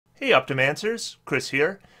Hey Optimancers, Chris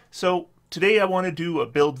here. So today I want to do a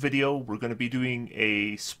build video. We're going to be doing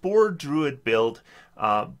a Spore Druid build,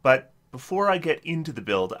 but before I get into the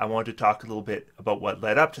build, I want to talk a little bit about what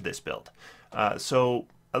led up to this build. So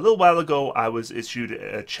a little while ago, I was issued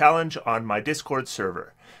a challenge on my Discord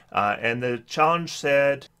server, and the challenge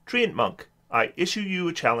said, Treant Monk, I issue you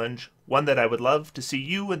a challenge, one that I would love to see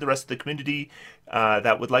you and the rest of the community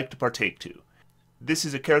that would like to partake to. This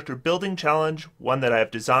is a character building challenge, one that I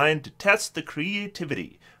have designed to test the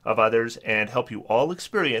creativity of others and help you all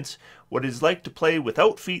experience what it is like to play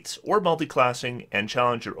without feats or multiclassing and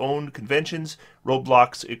challenge your own conventions,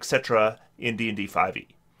 roadblocks, etc. in D&D 5e.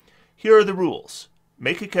 Here are the rules.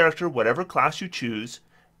 Make a character whatever class you choose.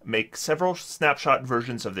 Make several snapshot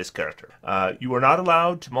versions of this character. You are not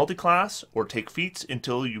allowed to multiclass or take feats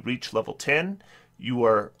until you reach level 10. You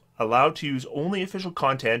are allowed to use only official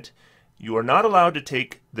content. You are not allowed to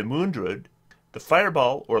take the Moon Druid, the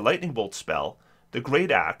Fireball or Lightning Bolt spell, the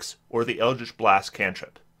Great Axe, or the Eldritch Blast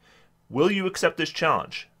cantrip. Will you accept this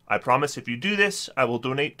challenge? I promise if you do this, I will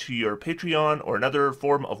donate to your Patreon or another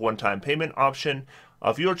form of one-time payment option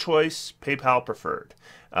of your choice, PayPal preferred.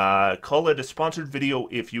 Call it a sponsored video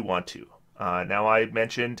if you want to. Now I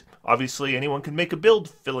mentioned, obviously anyone can make a build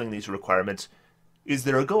filling these requirements. Is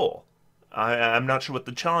there a goal? I'm not sure what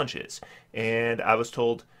the challenge is. And I was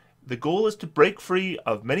told, the goal is to break free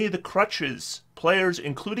of many of the crutches players,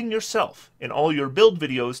 including yourself, in all your build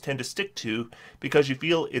videos tend to stick to because you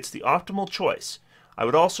feel it's the optimal choice. I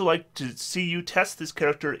would also like to see you test this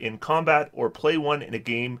character in combat or play one in a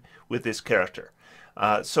game with this character.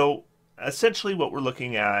 So essentially what we're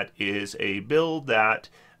looking at is a build that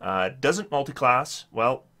doesn't multiclass.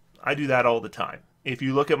 Well, I do that all the time. If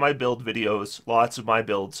you look at my build videos, lots of my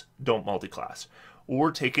builds don't multiclass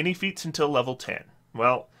or take any feats until level 10.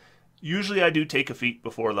 Well, usually I do take a feat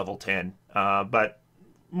before level 10, but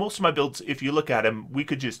most of my builds, if you look at them, we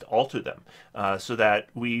could just alter them so that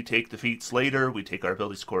we take the feats later, we take our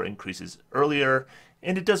ability score increases earlier,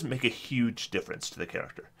 and it doesn't make a huge difference to the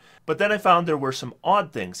character. But then I found there were some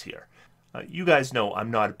odd things here. You guys know I'm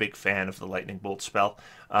not a big fan of the Lightning Bolt spell.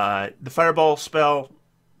 The Fireball spell,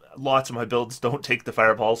 lots of my builds don't take the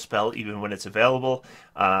Fireball spell even when it's available.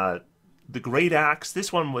 The Great Axe,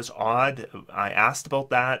 this one was odd. I asked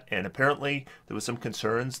about that, and apparently there was some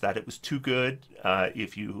concerns that it was too good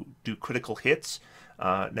if you do critical hits.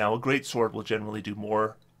 Now, a Great Sword will generally do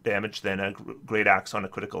more damage than a Great Axe on a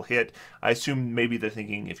critical hit. I assume maybe they're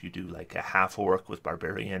thinking if you do like a half-orc with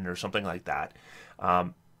Barbarian or something like that.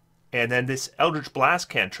 And then this Eldritch Blast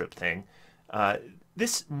cantrip thing,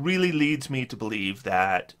 this really leads me to believe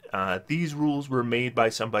that these rules were made by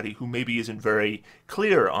somebody who maybe isn't very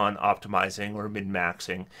clear on optimizing or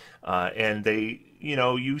min-maxing. And they,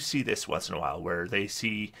 you see this once in a while where they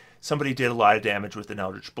see somebody did a lot of damage with an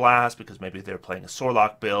Eldritch Blast because maybe they're playing a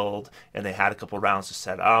Sorlock build and they had a couple rounds to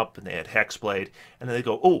set up and they had Hexblade. And then they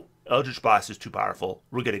go, oh, Eldritch Blast is too powerful.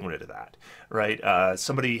 We're getting rid of that, right?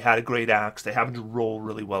 Somebody had a Great Axe. They happened to roll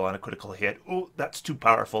really well on a critical hit. Oh, that's too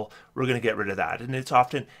powerful. We're going to get rid of that. And it's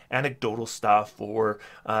often anecdotal stuff or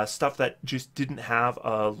stuff that just didn't have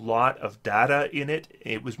a lot of data in it.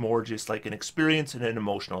 It was more just like an experience and an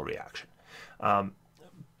emotional reaction.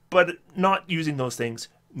 But not using those things,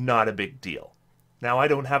 not a big deal. Now, I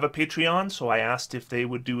don't have a Patreon, so I asked if they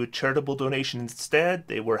would do a charitable donation instead.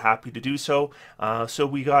 They were happy to do so. So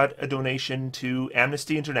we got a donation to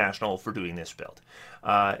Amnesty International for doing this build.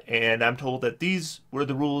 And I'm told that these were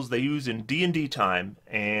the rules they use in D&D time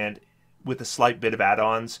and with a slight bit of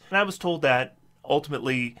add-ons. And I was told that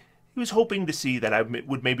ultimately he was hoping to see that I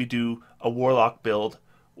would maybe do a Warlock build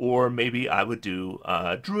or maybe I would do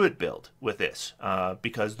a Druid build with this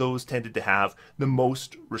because those tended to have the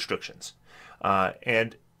most restrictions.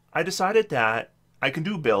 And I decided that I can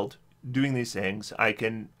do a build doing these things. I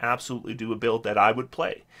can absolutely do a build that I would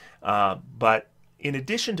play. But in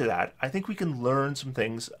addition to that, I think we can learn some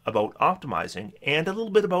things about optimizing and a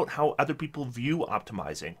little bit about how other people view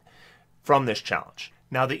optimizing from this challenge.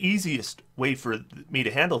 Now, the easiest way for me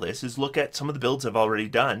to handle this is look at some of the builds I've already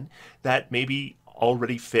done that maybe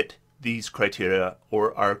already fit these criteria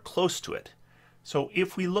or are close to it. So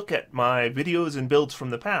if we look at my videos and builds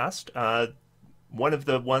from the past, one of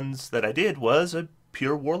the ones that I did was a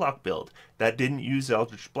pure Warlock build that didn't use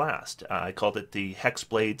Eldritch Blast. I called it the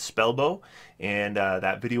Hexblade Spellbow, and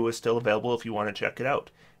that video is still available if you want to check it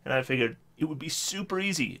out. And I figured it would be super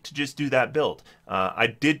easy to just do that build. I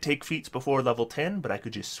did take feats before level 10, but I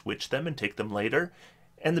could just switch them and take them later,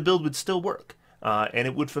 and the build would still work, and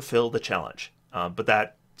it would fulfill the challenge. But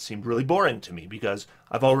that seemed really boring to me because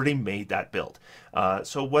I've already made that build.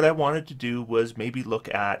 So what I wanted to do was maybe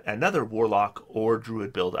look at another Warlock or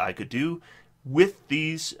Druid build I could do with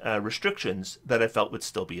these restrictions that I felt would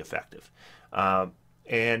still be effective.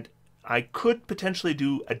 And I could potentially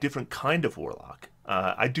do a different kind of Warlock.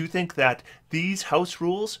 I do think that these house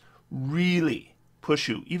rules really push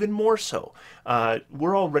you, even more so.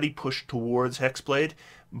 We're already pushed towards Hexblade,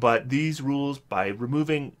 but these rules, by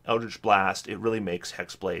removing Eldritch Blast, it really makes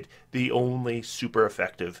Hexblade the only super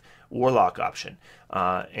effective Warlock option.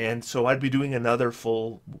 And so I'd be doing another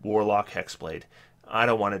full Warlock Hexblade. I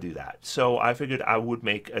don't want to do that. So I figured I would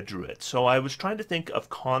make a Druid. So I was trying to think of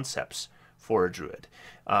concepts for a Druid.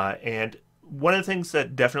 And one of the things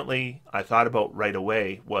that definitely I thought about right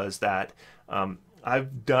away was that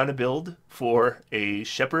I've done a build for a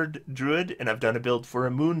Shepherd Druid, and I've done a build for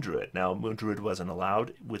a Moon Druid. Now, Moon Druid wasn't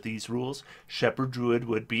allowed with these rules. Shepherd Druid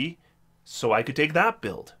would be, so I could take that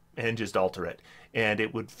build and just alter it, and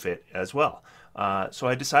it would fit as well. So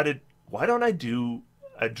I decided, why don't I do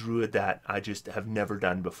a Druid that I just have never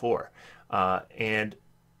done before? And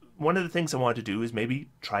one of the things I wanted to do is maybe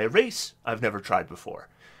try a race I've never tried before.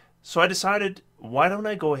 So I decided, why don't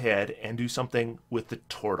I go ahead and do something with the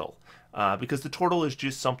Tortle? Because the Tortle is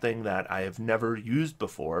just something that I have never used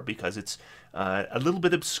before because it's a little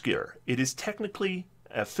bit obscure. It is technically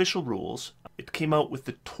official rules. It came out with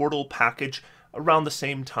the Tortle package around the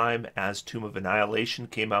same time as Tomb of Annihilation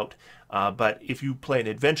came out, but if you play an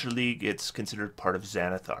Adventure League, it's considered part of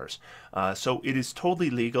Xanathar's. So it is totally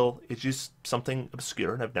legal. It's just something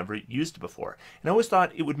obscure, and I've never used it before. And I always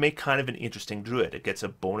thought it would make kind of an interesting Druid. It gets a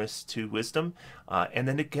bonus to Wisdom, and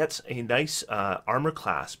then it gets a nice armor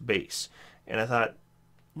class base. And I thought,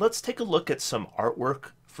 let's take a look at some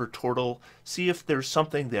artwork for Tortle, see if there's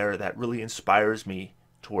something there that really inspires me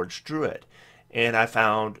towards Druid. And I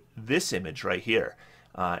found this image right here.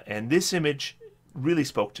 And this image really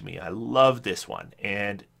spoke to me. I loved this one.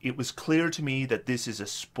 And it was clear to me that this is a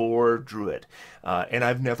Spore Druid. And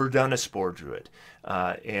I've never done a Spore Druid.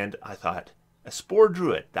 And I thought, a Spore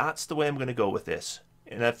Druid, that's the way I'm going to go with this.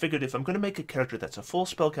 And I figured if I'm going to make a character that's a full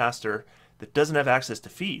spellcaster that doesn't have access to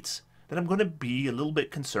feats, then I'm going to be a little bit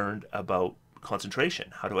concerned about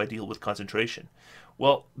concentration. How do I deal with concentration?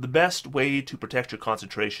 Well, the best way to protect your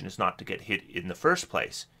concentration is not to get hit in the first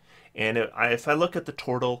place. And if I look at the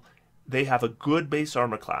Tortle, they have a good base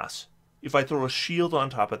armor class. If I throw a shield on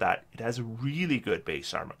top of that, it has a really good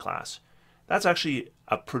base armor class. That's actually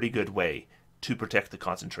a pretty good way to protect the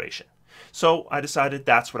concentration. So I decided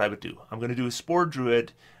that's what I would do. I'm going to do a Spore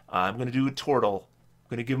Druid. I'm going to do a Tortle. I'm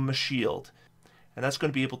going to give him a shield. And that's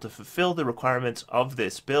going to be able to fulfill the requirements of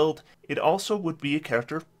this build. It also would be a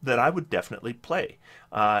character that I would definitely play.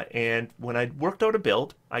 And when I worked out a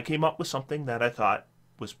build, I came up with something that I thought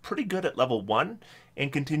was pretty good at level 1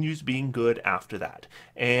 and continues being good after that.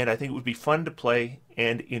 And I think it would be fun to play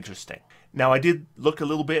and interesting. Now, I did look a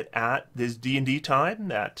little bit at this D&D time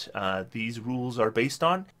that these rules are based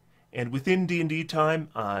on. And within D&D time,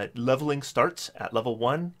 leveling starts at level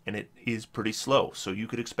 1, and it is pretty slow. So you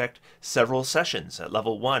could expect several sessions at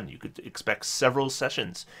level 1. You could expect several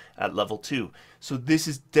sessions at level 2. So this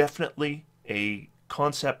is definitely a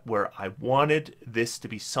concept where I wanted this to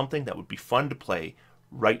be something that would be fun to play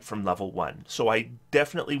right from level 1. So I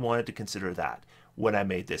definitely wanted to consider that when I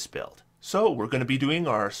made this build. So we're going to be doing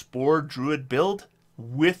our Spore Druid build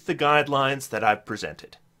with the guidelines that I've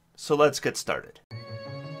presented. So let's get started.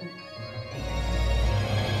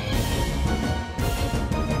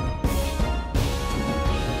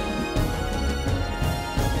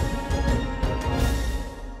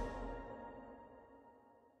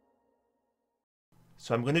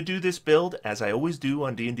 So I'm going to do this build as I always do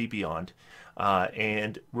on D&D Beyond,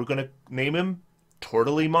 and we're going to name him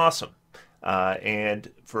Tortle Mossum.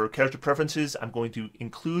 And for character preferences, I'm going to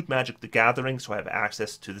include Magic the Gathering so I have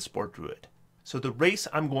access to the Spore Druid. So the race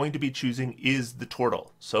I'm going to be choosing is the Tortle.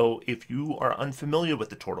 So if you are unfamiliar with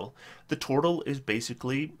the Tortle is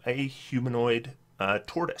basically a humanoid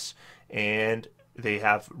tortoise, and they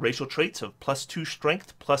have racial traits of +2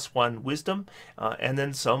 strength, +1 wisdom, and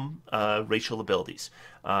then some racial abilities.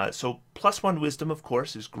 So +1 wisdom, of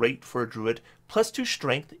course, is great for a druid. +2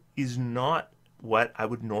 strength is not what I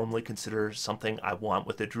would normally consider something I want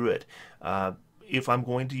with a druid. If I'm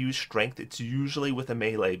going to use strength, it's usually with a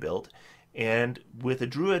melee build. And with a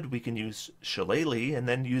druid, we can use Shillelagh and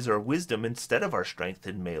then use our wisdom instead of our strength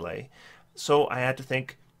in melee. So I had to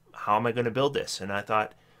think, how am I going to build this? And I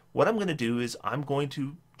thought, what I'm going to do is I'm going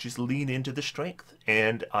to just lean into the strength,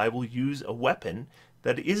 and I will use a weapon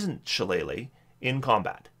that isn't Shillelagh in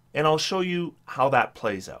combat. And I'll show you how that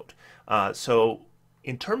plays out. So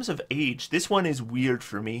In terms of age, this one is weird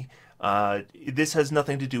for me. This has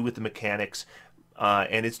nothing to do with the mechanics,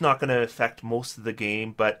 and it's not going to affect most of the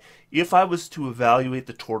game, but if I was to evaluate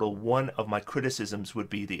the Tortle, one of my criticisms would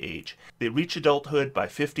be the age. They reach adulthood by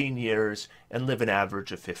 15 years and live an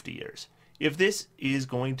average of 50 years. If this is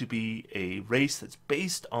going to be a race that's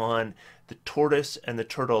based on the tortoise and the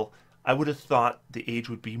turtle, I would have thought the age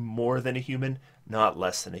would be more than a human, not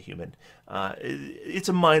less than a human. It's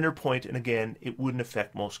a minor point, and again, it wouldn't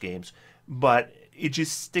affect most games, but it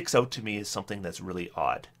just sticks out to me as something that's really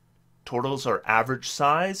odd. Tortles are average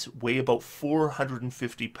size, weigh about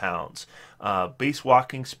 450 pounds. Base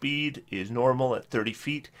walking speed is normal at 30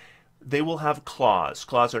 feet. They will have claws.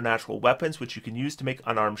 Claws are natural weapons which you can use to make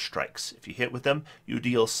unarmed strikes. If you hit with them, you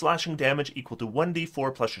deal slashing damage equal to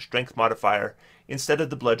 1d4 plus your strength modifier instead of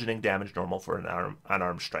the bludgeoning damage normal for an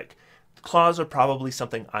unarmed strike. The claws are probably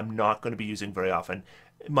something I'm not going to be using very often.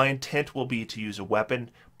 My intent will be to use a weapon,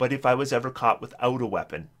 but if I was ever caught without a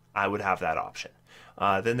weapon, I would have that option.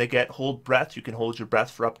 Then they get hold breath. You can hold your breath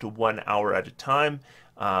for up to 1 hour at a time.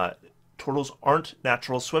 Turtles aren't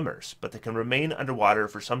natural swimmers, but they can remain underwater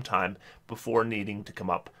for some time before needing to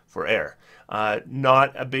come up for air.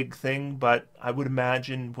 Not a big thing, but I would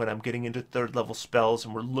imagine when I'm getting into third level spells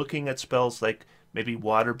and we're looking at spells like maybe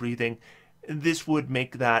water breathing, this would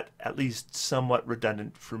make that at least somewhat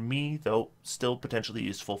redundant for me, though still potentially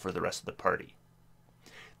useful for the rest of the party.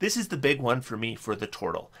 This is the big one for me for the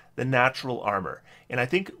Tortle, the natural armor. And I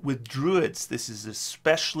think with druids, this is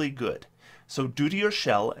especially good. So due to your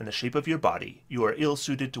shell and the shape of your body, you are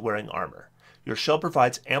ill-suited to wearing armor. Your shell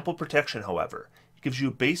provides ample protection, however. It gives you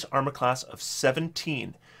a base armor class of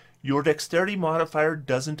 17. Your dexterity modifier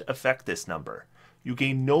doesn't affect this number. You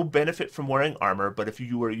gain no benefit from wearing armor, but if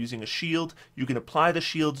you are using a shield, you can apply the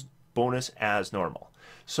shield's bonus as normal.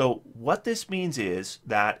 So what this means is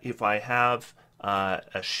that if I have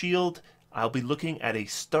a shield, I'll be looking at a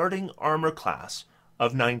starting armor class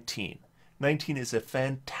of 19. 19 is a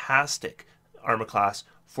fantastic armor class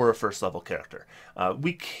for a first level character.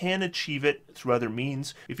 We can achieve it through other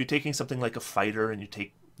means. If you're taking something like a fighter and you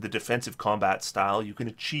take the defensive combat style, you can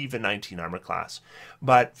achieve a 19 armor class.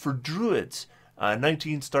 But for druids,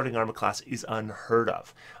 19 starting armor class is unheard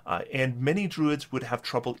of. And many druids would have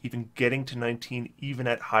trouble even getting to 19 even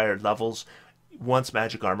at higher levels once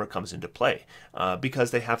magic armor comes into play,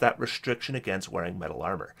 because they have that restriction against wearing metal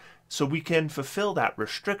armor. So we can fulfill that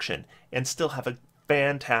restriction and still have a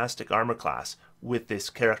fantastic armor class with this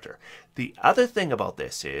character. The other thing about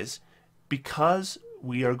this is, because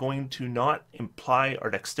we are going to not imply our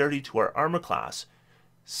dexterity to our armor class,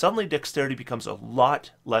 suddenly dexterity becomes a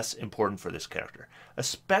lot less important for this character,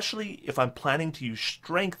 especially if I'm planning to use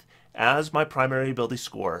strength as my primary ability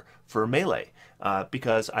score for melee,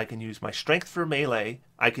 because I can use my strength for melee,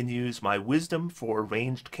 I can use my wisdom for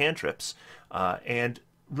ranged cantrips, and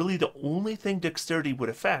really the only thing dexterity would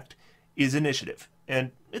affect is initiative.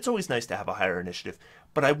 And it's always nice to have a higher initiative,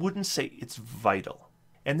 but I wouldn't say it's vital.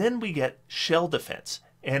 And then we get shell defense,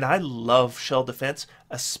 and I love shell defense,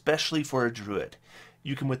 especially for a druid.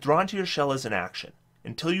 You can withdraw into your shell as an action.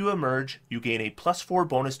 Until you emerge, you gain a +4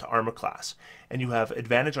 bonus to armor class, and you have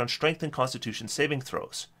advantage on strength and constitution saving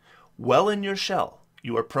throws. While in your shell,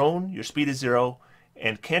 you are prone, your speed is 0,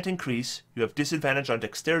 and can't increase. You have disadvantage on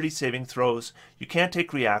dexterity saving throws. You can't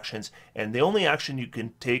take reactions, and the only action you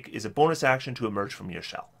can take is a bonus action to emerge from your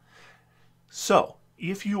shell. So,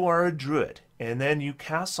 if you are a druid, and then you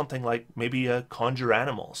cast something like maybe a Conjure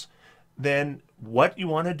Animals, then what you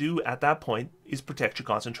want to do at that point is protect your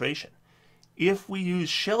concentration. If we use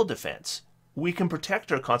shell defense, we can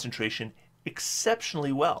protect our concentration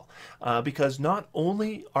exceptionally well, because not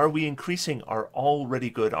only are we increasing our already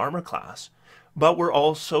good armor class, but we're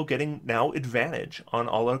also getting now advantage on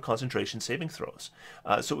all our concentration saving throws.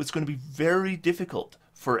 So it's going to be very difficult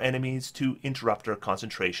for enemies to interrupt our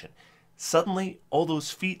concentration. Suddenly, all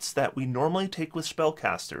those feats that we normally take with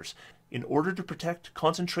spellcasters in order to protect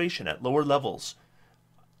concentration at lower levels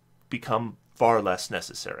become far less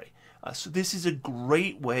necessary. So this is a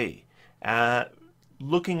great way,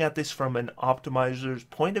 looking at this from an optimizer's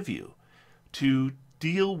point of view, to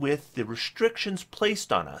deal with the restrictions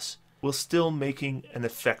placed on us while still making an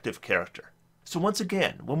effective character. So once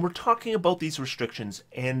again, when we're talking about these restrictions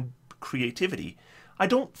and creativity, I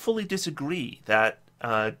don't fully disagree that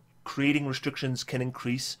creating restrictions can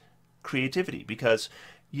increase creativity, because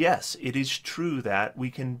yes, it is true that we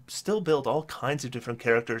can still build all kinds of different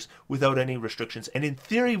characters without any restrictions, and in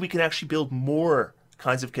theory we can actually build more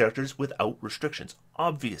kinds of characters without restrictions,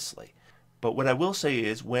 obviously. But what I will say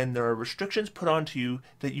is, when there are restrictions put onto you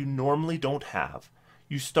that you normally don't have,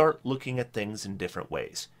 you start looking at things in different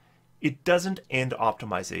ways. It doesn't end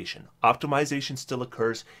optimization. Optimization still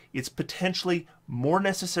occurs. It's potentially more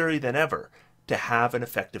necessary than ever to have an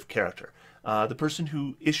effective character. The person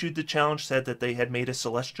who issued the challenge said that they had made a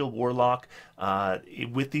Celestial Warlock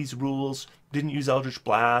with these rules, didn't use Eldritch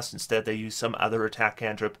Blast, instead they used some other attack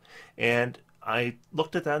cantrip, and I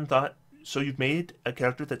looked at that and thought, so you've made a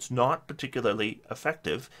character that's not particularly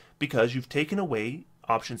effective because you've taken away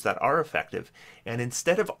options that are effective, and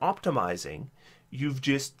instead of optimizing, you've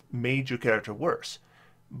just made your character worse.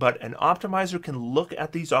 But an optimizer can look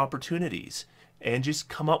at these opportunities and just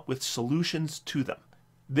come up with solutions to them.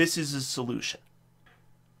 This is a solution.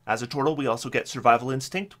 As a Tortle, we also get Survival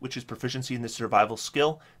Instinct, which is proficiency in the survival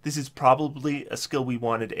skill. This is probably a skill we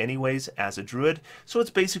wanted anyways as a druid, so it's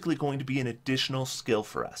basically going to be an additional skill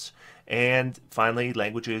for us. And finally,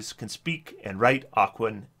 languages can speak and write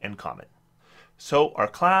Aquan and Common. So our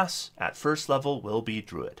class at first level will be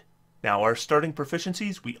Druid. Now our starting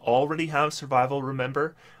proficiencies, we already have Survival,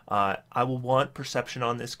 remember. I will want Perception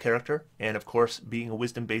on this character, and of course being a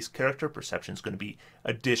Wisdom based character, Perception is going to be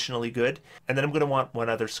additionally good. And then I'm going to want one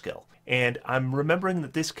other skill. And I'm remembering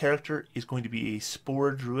that this character is going to be a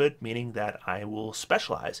Spore Druid, meaning that I will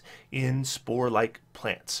specialize in spore-like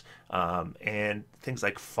plants and things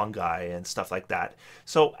like fungi and stuff like that.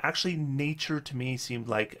 So actually nature to me seemed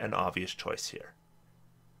like an obvious choice here.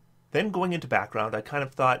 Then going into background, I kind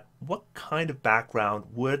of thought, what kind of background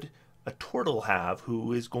would a Tortle have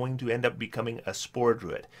who is going to end up becoming a Spore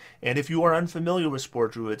Druid? And if you are unfamiliar with Spore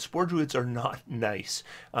Druids are not nice.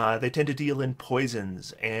 They tend to deal in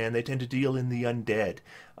poisons, and they tend to deal in the undead.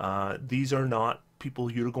 These are not people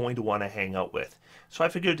you're going to want to hang out with. So I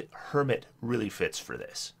figured Hermit really fits for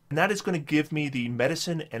this. And that is going to give me the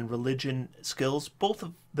medicine and religion skills. Both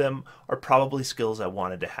of them are probably skills I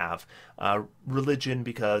wanted to have. Religion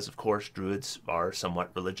because, of course, druids are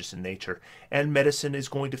somewhat religious in nature. And medicine is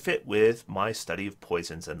going to fit with my study of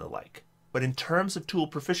poisons and the like. But in terms of tool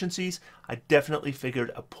proficiencies, I definitely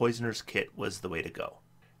figured a poisoner's kit was the way to go.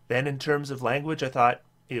 Then in terms of language, I thought,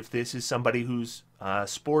 if this is somebody who's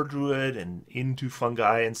Spore Druid and into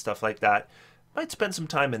fungi and stuff like that, might spend some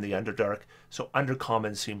time in the Underdark, so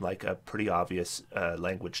Undercommon seemed like a pretty obvious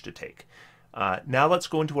language to take. Now let's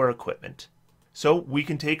go into our equipment. So we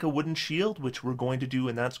can take a wooden shield, which we're going to do,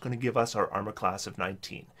 and that's going to give us our armor class of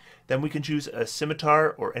 19. Then we can choose a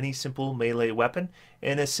scimitar or any simple melee weapon,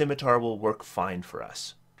 and a scimitar will work fine for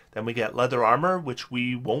us. Then we get leather armor, which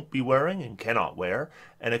we won't be wearing and cannot wear,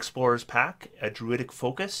 an explorer's pack, a druidic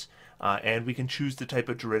focus, and we can choose the type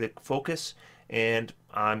of druidic focus, and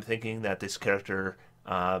I'm thinking that this character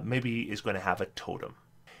maybe is going to have a totem.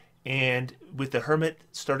 And with the Hermit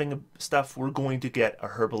starting stuff, we're going to get a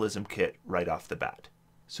herbalism kit right off the bat.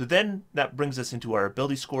 So then that brings us into our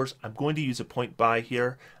ability scores. I'm going to use a point buy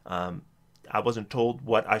here. I wasn't told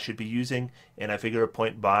what I should be using, and I figure a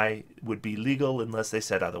point buy would be legal unless they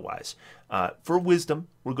said otherwise. For wisdom,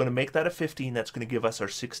 we're going to make that a 15. That's going to give us our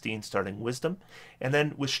 16 starting wisdom. And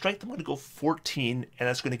then with strength, I'm going to go 14, and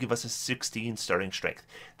that's going to give us a 16 starting strength.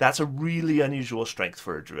 That's a really unusual strength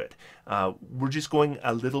for a druid. We're just going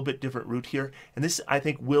a little bit different route here, and this, I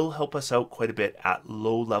think, will help us out quite a bit at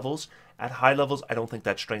low levels. At high levels, I don't think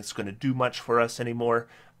that strength is going to do much for us anymore.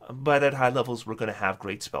 But at high levels, we're going to have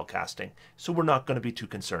great spell casting, so we're not going to be too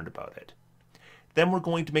concerned about it. Then we're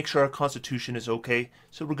going to make sure our constitution is okay,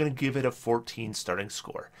 so we're going to give it a 14 starting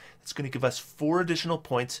score. It's going to give us 4 additional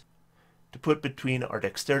points to put between our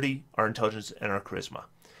dexterity, our intelligence, and our charisma.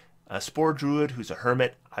 A Spore Druid who's a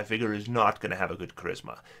hermit, I figure, is not going to have a good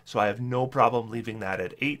charisma, so I have no problem leaving that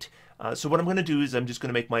at 8. So what I'm going to do is I'm just going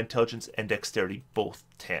to make my intelligence and dexterity both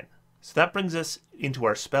 10. So that brings us into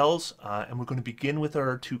our spells, and we're going to begin with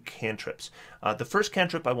our 2 cantrips. The first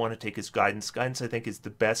cantrip I want to take is Guidance. Guidance, I think, is the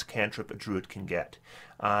best cantrip a druid can get.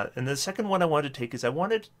 And the second one I want to take is I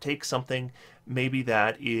wanted to take something maybe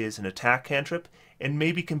that is an attack cantrip and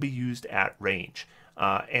maybe can be used at range.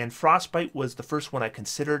 And Frostbite was the first one I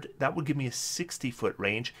considered. That would give me a 60-foot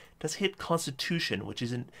range. It does hit Constitution, which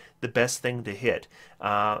isn't the best thing to hit.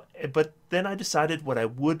 But then I decided what I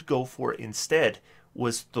would go for instead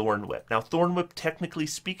was Thorn Whip. Now, Thorn Whip, technically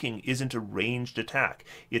speaking, isn't a ranged attack.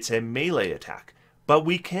 It's a melee attack. But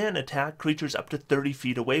we can attack creatures up to 30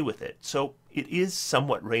 feet away with it. So it is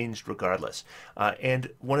somewhat ranged regardless. And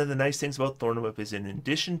one of the nice things about Thorn Whip is in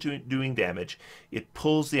addition to doing damage, it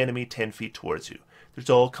pulls the enemy 10 feet towards you. There's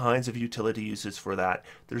all kinds of utility uses for that.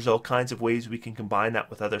 There's all kinds of ways we can combine that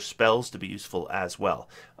with other spells to be useful as well.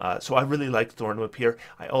 So I really like Thorn Whip here.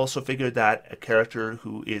 I also figured that a character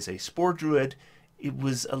who is a Spore Druid it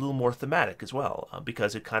was a little more thematic as well,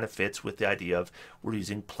 because it kind of fits with the idea of we're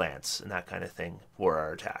using plants and that kind of thing for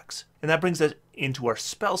our attacks. And that brings us into our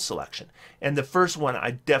spell selection. And the first one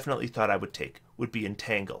I definitely thought I would take would be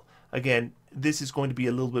Entangle. Again, this is going to be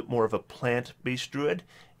a little bit more of a plant-based druid.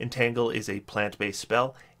 Entangle is a plant-based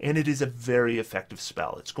spell, and it is a very effective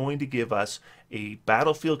spell. It's going to give us a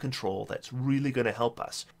battlefield control that's really going to help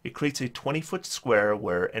us. It creates a 20-foot square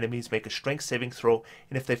where enemies make a strength saving throw,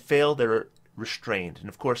 and if they fail, they're restrained. And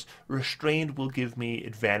of course, restrained will give me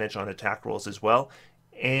advantage on attack rolls as well,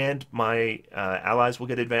 and my allies will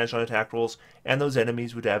get advantage on attack rolls, and those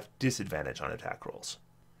enemies would have disadvantage on attack rolls.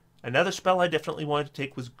 Another spell I definitely wanted to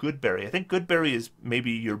take was Goodberry. I think Goodberry is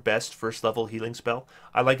maybe your best first level healing spell.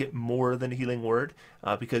 I like it more than Healing Word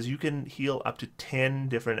because you can heal up to 10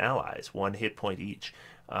 different allies, 1 hit point each.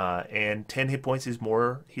 And 10 hit points is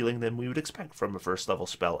more healing than we would expect from a first level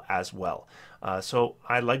spell as well. So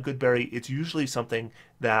I like Goodberry. It's usually something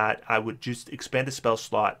that I would just expand a spell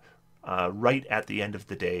slot right at the end of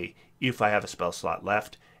the day if I have a spell slot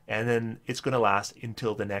left. And then it's going to last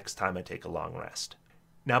until the next time I take a long rest.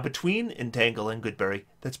 Now between Entangle and Goodberry,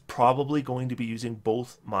 that's probably going to be using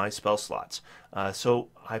both my spell slots. So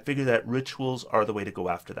I figure that Rituals are the way to go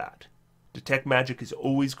after that. Detect Magic is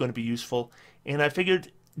always going to be useful, and I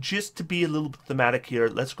figured just to be a little thematic here,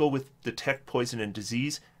 let's go with Detect Poison and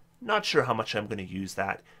Disease. Not sure how much I'm going to use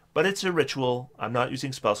that, but it's a ritual, I'm not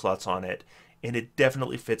using spell slots on it, and it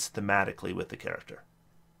definitely fits thematically with the character.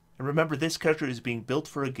 And remember, this character is being built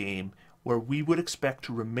for a game where we would expect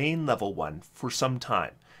to remain level 1 for some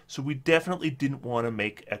time. So we definitely didn't want to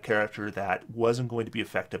make a character that wasn't going to be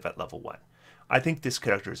effective at level 1. I think this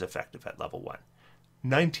character is effective at level 1.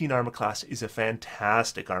 19 armor class is a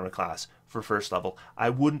fantastic armor class for first level.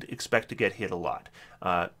 I wouldn't expect to get hit a lot.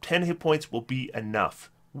 10 hit points will be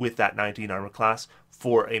enough with that 19 armor class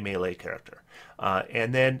for a melee character.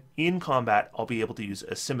 And then in combat, I'll be able to use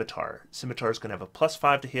a Scimitar. Scimitar is going to have a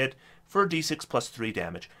 +5 to hit for a d6 +3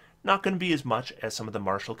 damage. Not going to be as much as some of the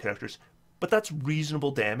martial characters, but that's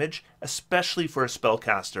reasonable damage, especially for a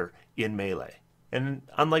spellcaster in melee. And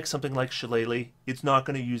unlike something like Shillelagh, it's not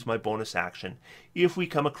going to use my bonus action. If we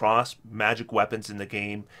come across magic weapons in the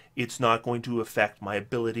game, it's not going to affect my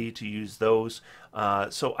ability to use those.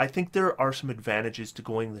 So I think there are some advantages to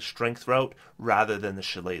going the strength route rather than the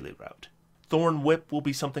Shillelagh route. Thorn Whip will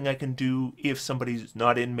be something I can do if somebody's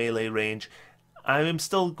not in melee range. I am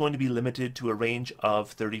still going to be limited to a range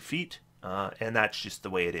of 30 feet, and that's just the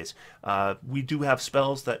way it is. We do have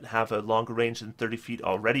spells that have a longer range than 30 feet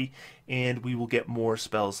already, and we will get more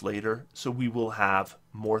spells later, so we will have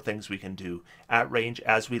more things we can do at range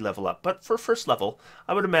as we level up. But for first level,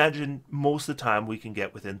 I would imagine most of the time we can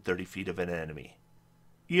get within 30 feet of an enemy.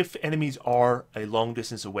 If enemies are a long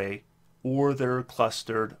distance away, or they're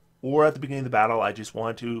clustered, or at the beginning of the battle I just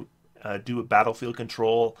want to do a battlefield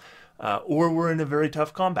control, or we're in a very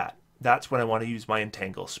tough combat, that's when I want to use my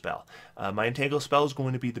Entangle spell. My Entangle spell is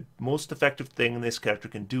going to be the most effective thing this character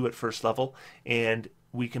can do at first level, and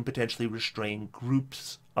we can potentially restrain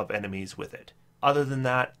groups of enemies with it. Other than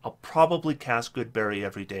that, I'll probably cast Goodberry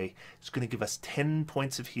every day. It's going to give us 10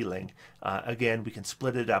 points of healing. Again, we can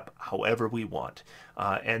split it up however we want.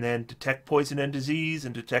 And then Detect Poison and Disease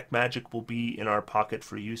and Detect Magic will be in our pocket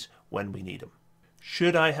for use when we need them.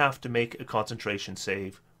 Should I have to make a concentration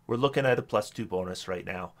save, we're looking at a +2 bonus right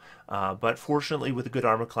now. But fortunately, with a good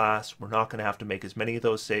armor class, we're not going to have to make as many of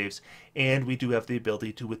those saves, and we do have the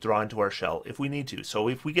ability to withdraw into our shell if we need to. So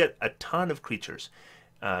if we get a ton of creatures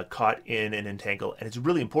caught in an Entangle, and it's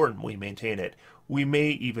really important we maintain it, we may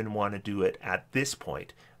even want to do it at this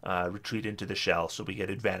point, retreat into the shell so we get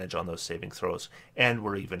advantage on those saving throws, and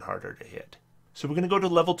we're even harder to hit. So we're going to go to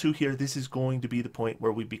level 2 here. This is going to be the point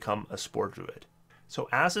where we become a Spore Druid. So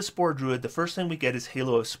as a Spore Druid, the first thing we get is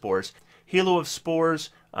Halo of Spores. Halo of Spores,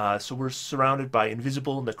 so we're surrounded by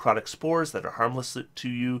invisible necrotic spores that are harmless to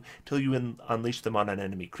you till you unleash them on an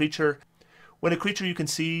enemy creature. When a creature you can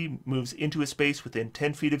see moves into a space within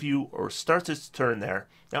 10 feet of you or starts its turn there,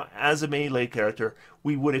 now as a melee character,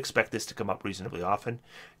 we would expect this to come up reasonably often.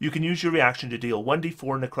 You can use your reaction to deal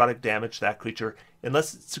 1d4 necrotic damage to that creature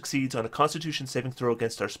unless it succeeds on a Constitution saving throw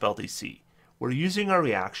against our spell DC. We're using our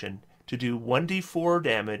reaction to do 1d4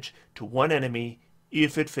 damage to one enemy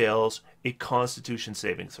if it fails a Constitution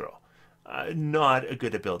saving throw. Not a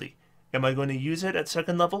good ability. Am I going to use it at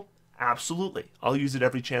second level? Absolutely. I'll use it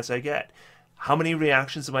every chance I get. How many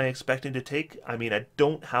reactions am I expecting to take? I mean, I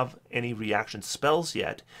don't have any reaction spells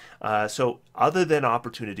yet. So other than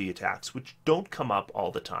opportunity attacks, which don't come up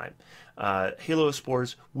all the time, Halo of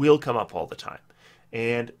Spores will come up all the time.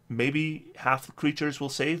 And maybe half the creatures will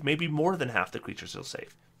save, maybe more than half the creatures will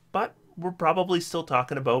save. But we're probably still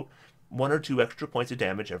talking about 1 or 2 extra points of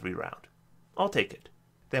damage every round. I'll take it.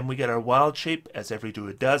 Then we get our wild shape, as every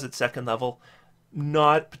druid does at 2nd level.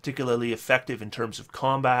 Not particularly effective in terms of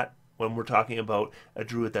combat when we're talking about a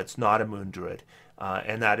druid that's not a moon druid.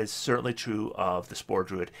 And that is certainly true of the Spore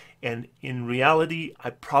Druid. And in reality, I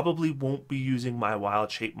probably won't be using my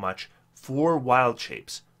wild shape much for wild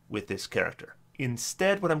shapes with this character.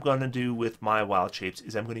 Instead, what I'm going to do with my wild shapes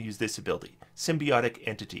is I'm going to use this ability, Symbiotic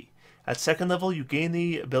Entity. At 2nd level, you gain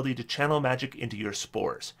the ability to channel magic into your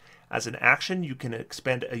spores. As an action, you can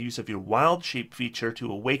expend a use of your wild shape feature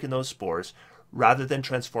to awaken those spores, rather than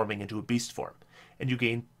transforming into a beast form. And you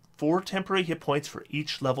gain 4 temporary hit points for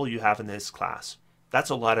each level you have in this class. That's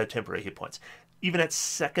a lot of temporary hit points. Even at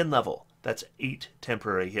 2nd level, that's 8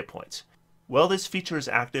 temporary hit points. While this feature is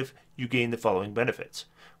active, you gain the following benefits.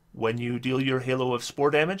 When you deal your halo of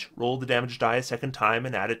spore damage, roll the damage die a 2nd time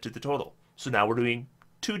and add it to the total. So now we're doing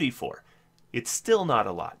 2d4. It's still not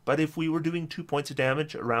a lot, but if we were doing 2 points of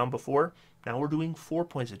damage a round before, now we're doing 4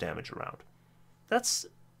 points of damage a round. That's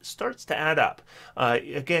starts to add up.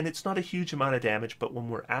 Again, it's not a huge amount of damage, but when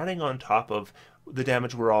we're adding on top of the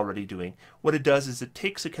damage we're already doing, what it does is it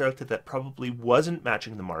takes a character that probably wasn't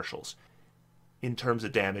matching the marshals in terms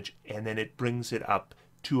of damage, and then it brings it up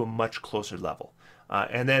to a much closer level.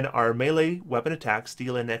 And then our melee weapon attacks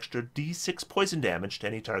deal an extra d6 poison damage to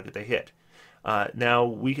any target they hit. Now,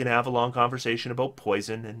 we can have a long conversation about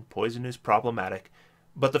poison, and poison is problematic.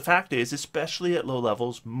 But the fact is, especially at low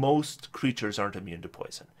levels, most creatures aren't immune to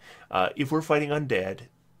poison. If we're fighting undead,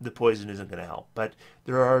 the poison isn't going to help. But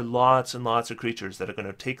there are lots and lots of creatures that are going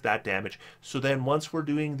to take that damage. So then once we're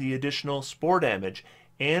doing the additional spore damage,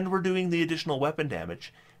 and we're doing the additional weapon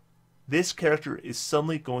damage, this character is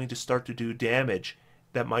suddenly going to start to do damage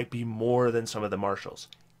that might be more than some of the marshals.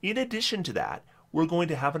 In addition to that, we're going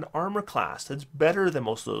to have an armor class that's better than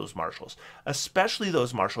most of those marshals, especially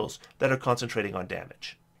those marshals that are concentrating on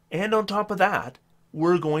damage. And on top of that,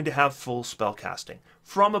 we're going to have full spellcasting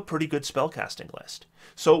from a pretty good spellcasting list.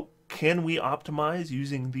 So can we optimize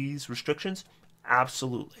using these restrictions?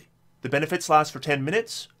 Absolutely. The benefits last for 10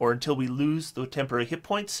 minutes, or until we lose the temporary hit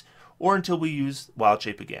points, or until we use Wild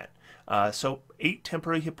Shape again. So 8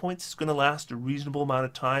 temporary hit points is going to last a reasonable amount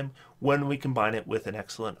of time when we combine it with an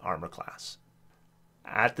excellent armor class.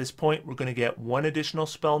 At this point, we're going to get 1 additional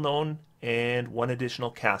spell known and 1 additional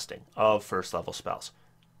casting of 1st level spells.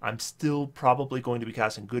 I'm still probably going to be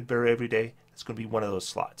casting Goodberry every day. It's going to be one of those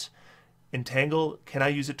slots. Entangle, can I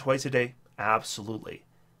use it twice a day? Absolutely.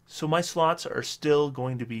 So my slots are still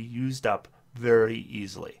going to be used up very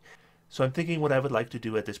easily. So I'm thinking what I would like to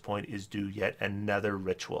do at this point is do yet another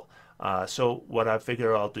ritual. So what I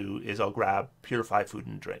figure I'll do is I'll grab Purify Food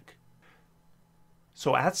and Drink.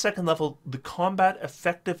 So at 2nd level, the combat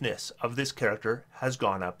effectiveness of this character has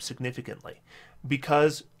gone up significantly,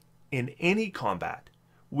 because in any combat,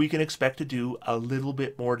 we can expect to do a little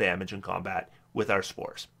bit more damage in combat with our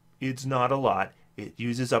spores. It's not a lot. It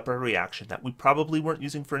uses up our reaction that we probably weren't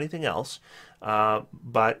using for anything else,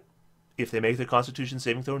 but if they make their Constitution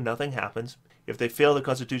saving throw, nothing happens. If they fail the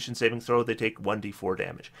Constitution saving throw, they take 1d4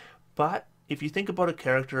 damage. But if you think about a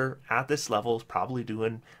character at this level is probably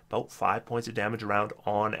doing about 5 points of damage around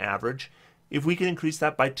on average. If we can increase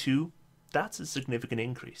that by 2, that's a significant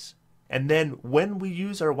increase. And then when we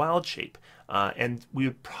use our wild shape, and we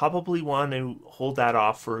would probably want to hold that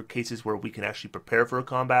off for cases where we can actually prepare for a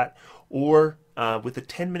combat, or with a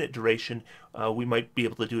 10-minute duration, we might be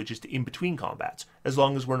able to do it just in between combats, as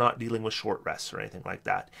long as we're not dealing with short rests or anything like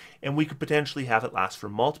that. And we could potentially have it last for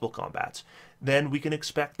multiple combats. Then we can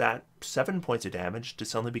expect that 7 points of damage to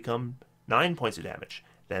suddenly become 9 points of damage.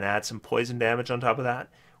 Then add some poison damage on top of that.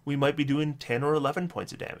 We might be doing 10 or 11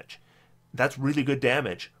 points of damage. That's really good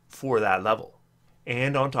damage for that level.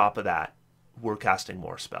 And on top of that, we're casting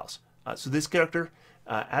more spells. So this character,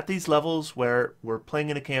 at these levels where we're playing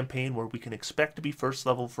in a campaign where we can expect to be 1st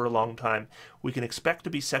level for a long time, we can expect to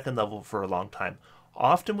be 2nd level for a long time.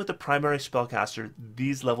 Often with the primary spellcaster,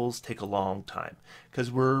 these levels take a long time because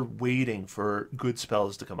we're waiting for good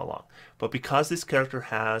spells to come along. But because this character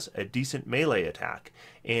has a decent melee attack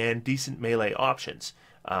and decent melee options,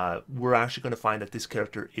 we're actually going to find that this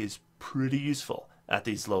character is pretty useful at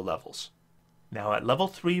these low levels. Now at level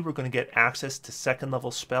 3, we're going to get access to 2nd level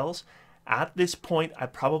spells. At this point, I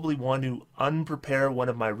probably want to unprepare one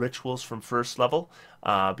of my rituals from 1st level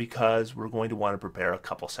because we're going to want to prepare a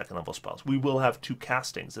couple 2nd level spells. We will have 2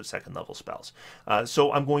 castings of 2nd level spells.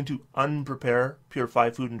 So I'm going to unprepare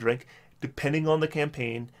Purify Food and Drink. Depending on the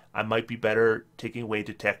campaign, I might be better taking away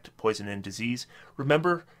Detect Poison and Disease.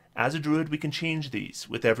 Remember, As a druid, we can change these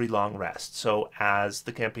with every long rest, so as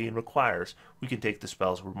the campaign requires, we can take the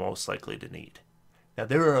spells we're most likely to need. Now,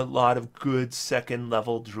 there are a lot of good second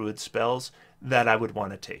level druid spells that I would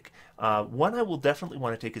want to take. One I will definitely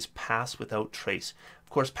want to take is Pass Without Trace. Of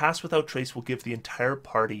course, Pass Without Trace will give the entire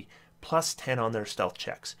party plus 10 on their stealth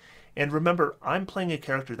checks. And remember, I'm playing a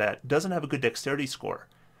character that doesn't have a good dexterity score,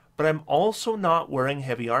 but I'm also not wearing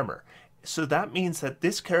heavy armor. So that means that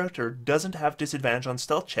this character doesn't have disadvantage on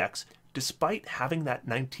stealth checks despite having that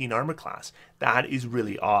 19 armor class. That is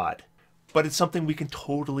really odd. But it's something we can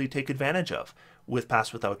totally take advantage of with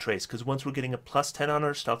Pass Without Trace, because once we're getting a plus 10 on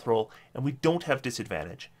our stealth roll and we don't have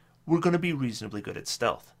disadvantage, we're going to be reasonably good at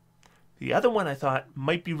stealth. The other one I thought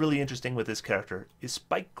might be really interesting with this character is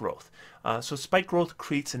Spike Growth. So Spike Growth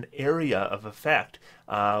creates an area of effect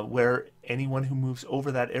where anyone who moves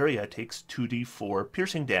over that area takes 2d4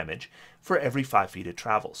 piercing damage for every 5 feet it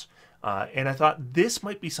travels. And I thought this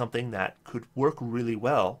might be something that could work really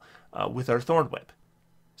well with our Thorn Whip.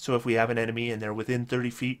 So if we have an enemy and they're within 30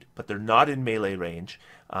 feet, but they're not in melee range,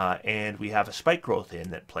 and we have a Spike Growth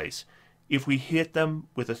in that place, if we hit them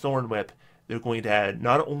with a Thorn Whip, they're going to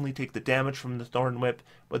not only take the damage from the Thorn Whip,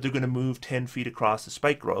 but they're going to move 10 feet across the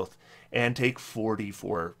Spike Growth and take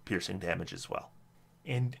 44 piercing damage as well.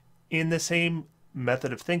 And in the same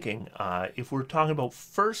method of thinking, if we're talking about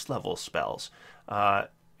first level spells,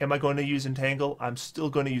 am I going to use Entangle? I'm still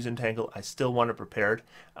going to use Entangle. I still want it prepared.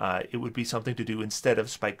 It would be something to do instead of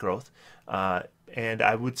Spike Growth. And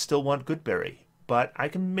I would still want Goodberry. But I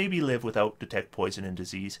can maybe live without Detect Poison and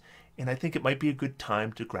Disease. And I think it might be a good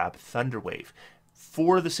time to grab Thunder Wave.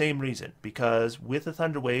 For the same reason. Because with a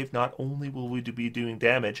Thunder Wave, not only will we be doing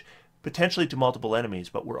damage, potentially to multiple enemies,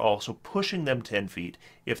 but we're also pushing them 10 feet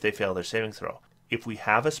if they fail their saving throw. If we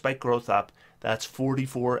have a Spike Growth up, that's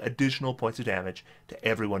 44 additional points of damage to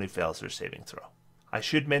everyone who fails their saving throw. I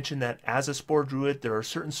should mention that as a Spore Druid, there are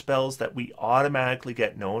certain spells that we automatically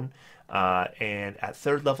get known, and at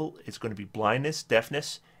 3rd level, it's going to be Blindness,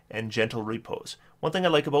 Deafness, and Gentle Repose. One thing I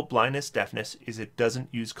like about Blindness, Deafness is it doesn't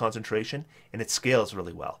use concentration, and it scales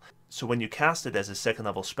really well. So when you cast it as a 2nd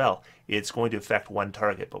level spell, it's going to affect 1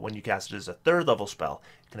 target, but when you cast it as a 3rd level spell,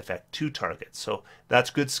 it can affect 2 targets. So that's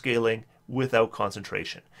good scaling without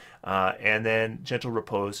concentration. And then Gentle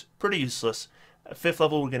Repose, pretty useless. 5th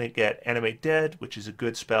level, we're going to get Animate Dead, which is a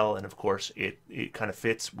good spell, and of course it kind of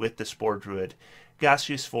fits with the Spore Druid.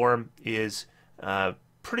 Gaseous Form is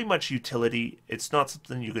pretty much utility. It's not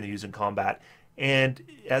something you're going to use in combat, and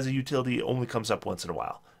as a utility, it only comes up once in a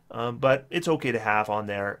while. But it's okay to have on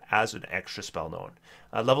there as an extra spell known.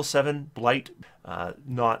 Level 7, Blight,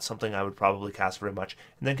 not something I would probably cast very much.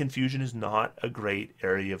 And then Confusion is not a great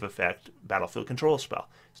area of effect battlefield control spell.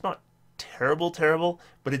 It's not terrible,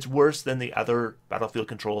 but it's worse than the other battlefield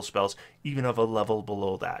control spells, even of a level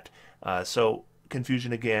below that. So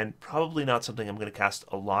Confusion, again, probably not something I'm going to cast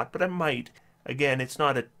a lot, but I might. Again, it's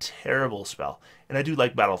not a terrible spell, and I do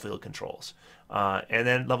like battlefield controls. And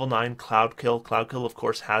then level 9, Cloud Kill. Cloud Kill, of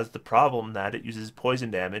course, has the problem that it uses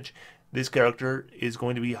poison damage. This character is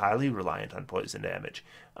going to be highly reliant on poison damage,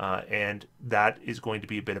 and that is going to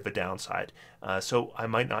be a bit of a downside. So I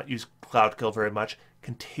might not use Cloud Kill very much.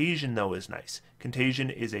 Contagion, though, is nice. Contagion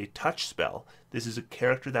is a touch spell. This is a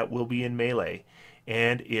character that will be in melee,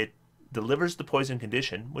 and it delivers the poison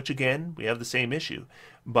condition, which again, we have the same issue,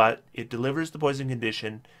 but it delivers the poison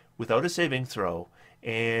condition without a saving throw,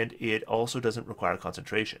 and it also doesn't require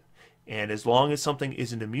concentration. And as long as something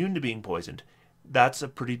isn't immune to being poisoned, that's a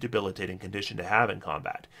pretty debilitating condition to have in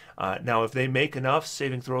combat. Now, if they make enough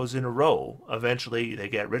saving throws in a row, eventually they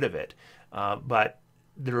get rid of it. But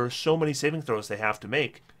there are so many saving throws they have to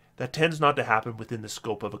make that tends not to happen within the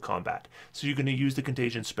scope of a combat. So you're going to use the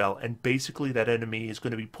Contagion spell, and basically that enemy is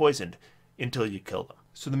going to be poisoned until you kill them.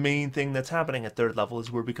 So the main thing that's happening at 3rd level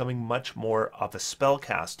is we're becoming much more of a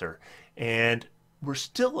spellcaster, and we're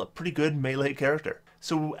still a pretty good melee character.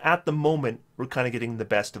 So at the moment, we're kind of getting the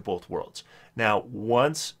best of both worlds. Now,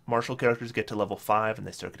 once martial characters get to level 5 and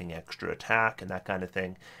they start getting extra attack and that kind of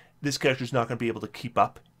thing, this character's not going to be able to keep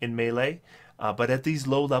up in melee. But at these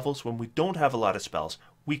low levels, when we don't have a lot of spells,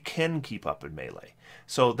 we can keep up in melee.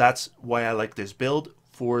 So that's why I like this build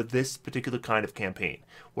for this particular kind of campaign,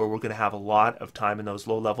 where we're going to have a lot of time in those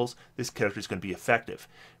low levels. This character is going to be effective.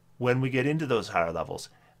 When we get into those higher levels,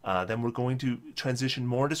 then we're going to transition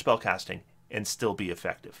more to spellcasting and still be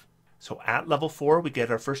effective. So at level 4, we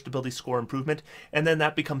get our first ability score improvement, and then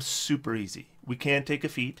that becomes super easy. We can't take a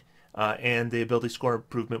feat, and the ability score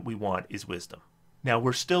improvement we want is Wisdom. Now,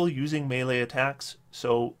 we're still using melee attacks,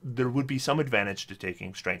 so there would be some advantage to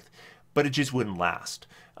taking Strength, but it just wouldn't last.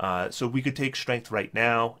 So we could take strength right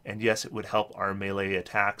now, and yes, it would help our melee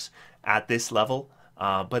attacks at this level,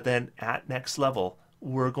 but then at next level,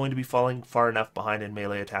 we're going to be falling far enough behind in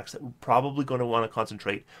melee attacks that we're probably going to want to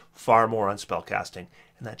concentrate far more on spellcasting,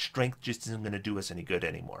 and that strength just isn't going to do us any good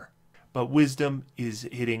anymore. But wisdom is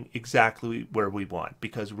hitting exactly where we want,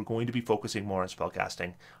 because we're going to be focusing more on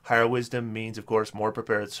spellcasting. Higher wisdom means, of course, more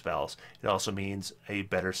prepared spells. It also means a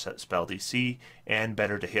better spell DC and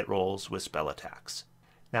better to hit rolls with spell attacks.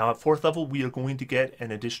 Now at 4th level, we are going to get an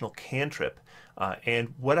additional cantrip,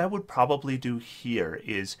 and what I would probably do here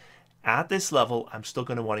is, at this level, I'm still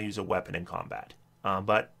going to want to use a weapon in combat.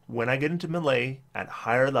 But when I get into melee at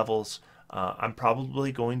higher levels, I'm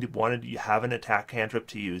probably going to want to have an attack cantrip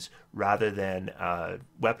to use rather than a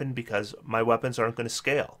weapon, because my weapons aren't going to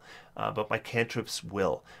scale, but my cantrips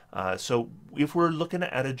will. So if we're looking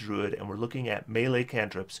at a druid and we're looking at melee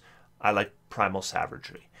cantrips, I like Primal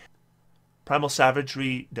Savagery. Primal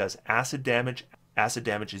Savagery does acid damage. Acid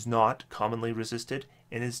damage is not commonly resisted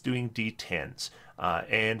and is doing D10s.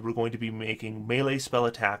 And we're going to be making melee spell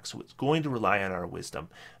attacks, so it's going to rely on our wisdom,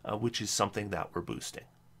 which is something that we're boosting.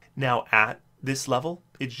 Now at this level,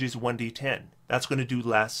 it's just 1d10. That's going to do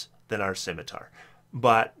less than our scimitar.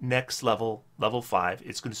 But next level, level 5,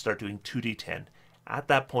 it's going to start doing 2d10. At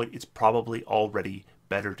that point, it's probably already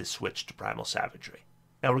better to switch to Primal Savagery.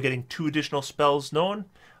 Now we're getting 2 additional spells known.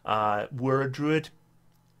 We're a druid.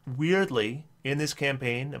 Weirdly, in this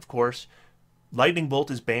campaign, of course, Lightning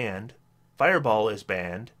Bolt is banned, Fireball is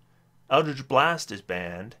banned, Eldritch Blast is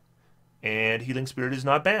banned, and Healing Spirit is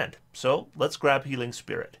not banned. So let's grab Healing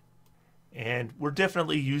Spirit. And we're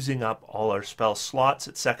definitely using up all our spell slots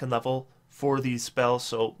at 2nd level for these spells,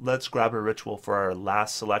 so let's grab a ritual for our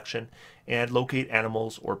last selection, and locate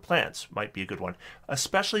animals or plants might be a good one,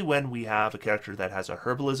 especially when we have a character that has a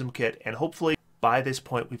herbalism kit, and hopefully by this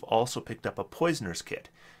point we've also picked up a poisoner's kit.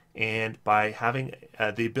 And by having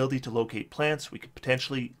the ability to locate plants, we could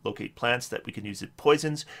potentially locate plants that we can use in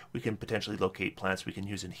poisons. We can potentially locate plants we can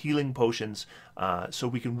use in healing potions. So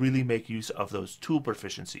we can really make use of those tool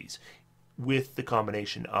proficiencies with the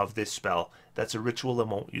combination of this spell that's a ritual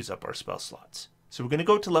and won't use up our spell slots. So we're going to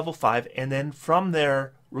go to level 5, and then from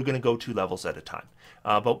there we're going to go 2 levels at a time.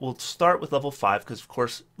 But we'll start with level 5 because, of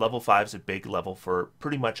course, level 5 is a big level for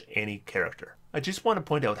pretty much any character. I just want to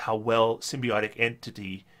point out how well Symbiotic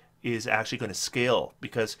Entity is actually going to scale,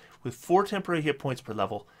 because with 4 temporary hit points per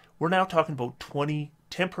level, we're now talking about 20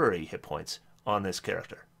 temporary hit points on this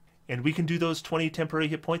character. And we can do those 20 temporary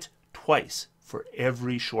hit points twice for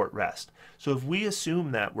every short rest. So if we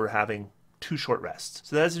assume that we're having 2 short rests,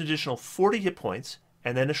 so that's an additional 40 hit points,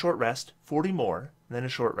 and then a short rest, 40 more, and then a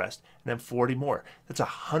short rest, and then 40 more. That's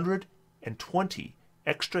 120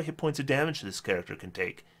 extra hit points of damage this character can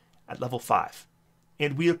take at level 5.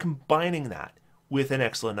 And we are combining that with an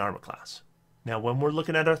excellent armor class. Now when we're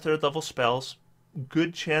looking at our 3rd level spells,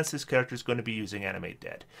 good chance this character is going to be using Animate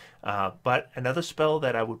Dead. But another spell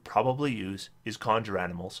that I would probably use is Conjure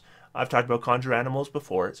Animals. I've talked about Conjure Animals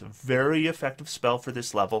before. It's a very effective spell for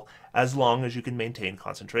this level as long as you can maintain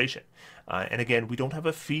concentration. And again, we don't have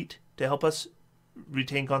a feat to help us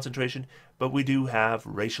retain concentration, but we do have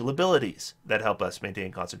racial abilities that help us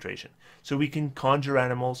maintain concentration. So we can conjure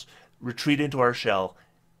animals, retreat into our shell,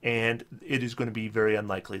 and it is going to be very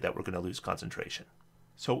unlikely that we're going to lose concentration.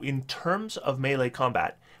 So in terms of melee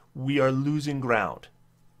combat, we are losing ground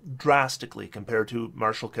drastically compared to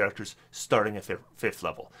martial characters starting at 5th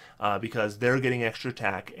level, because they're getting extra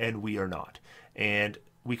attack and we are not. And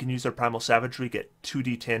we can use our Primal Savagery, get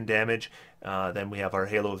 2d10 damage, then we have our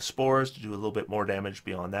Halo of Spores to do a little bit more damage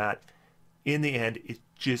beyond that. In the end, it's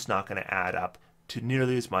just not going to add up to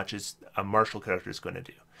nearly as much as a martial character is going to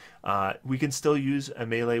do. We can still use a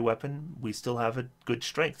melee weapon. We still have a good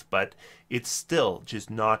strength, but it's still just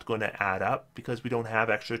not going to add up because we don't have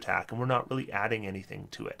extra attack and we're not really adding anything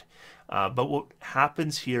to it. But what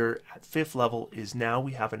happens here at 5th level is now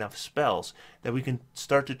we have enough spells that we can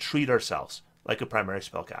start to treat ourselves like a primary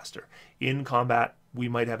spellcaster. In combat, we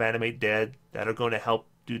might have Animate Dead that are going to help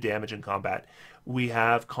do damage in combat. We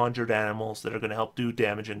have Conjured Animals that are going to help do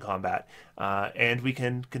damage in combat. And we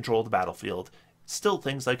can control the battlefield. Still,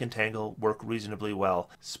 things like Entangle work reasonably well.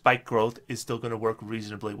 Spike Growth is still going to work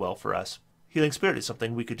reasonably well for us. Healing Spirit is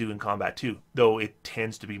something we could do in combat too, though it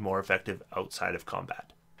tends to be more effective outside of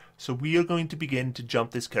combat. So we are going to begin to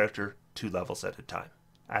jump this character 2 levels at a time.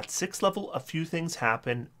 At 6th level, a few things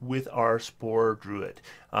happen with our Spore Druid.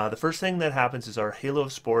 The first thing that happens is our Halo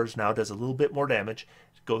of Spores now does a little bit more damage.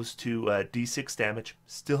 It goes to D6 damage.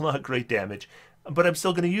 Still not great damage, but I'm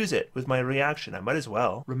still going to use it with my reaction. I might as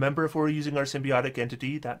well. Remember, if we're using our symbiotic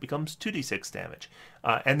entity, that becomes 2d6 damage.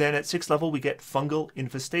 And then at 6th level, we get Fungal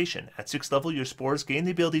Infestation. At 6th level, your spores gain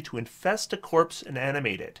the ability to infest a corpse and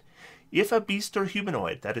animate it. If a beast or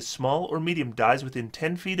humanoid that is small or medium dies within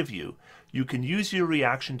 10 feet of you, you can use your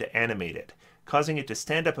reaction to animate it, causing it to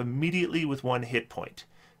stand up immediately with 1 hit point.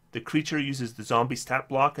 The creature uses the zombie stat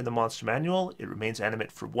block in the monster manual. It remains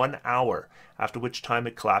animate for 1 hour, after which time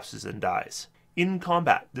it collapses and dies. In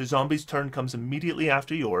combat, the zombie's turn comes immediately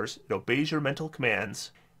after yours. It obeys your mental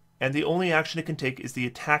commands, and the only action it can take is the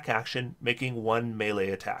attack action, making 1 melee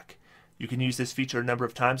attack. You can use this feature a number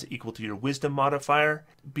of times equal to your wisdom modifier.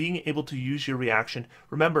 Being able to use your reaction,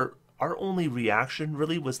 remember, our only reaction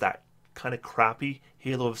really was that kind of crappy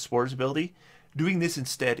Halo of Spores ability. Doing this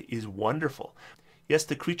instead is wonderful. Yes,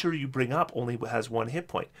 the creature you bring up only has 1 hit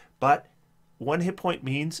point, but 1 hit point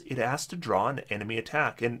means it has to draw an enemy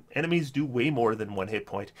attack, and enemies do way more than 1 hit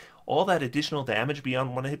point. All that additional damage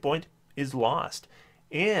beyond 1 hit point is lost.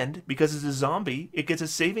 And because it's a zombie, it gets a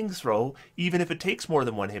saving throw even if it takes more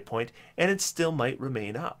than 1 hit point, and it still might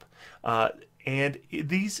remain up. And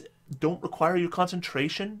these don't require your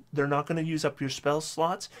concentration. They're not going to use up your spell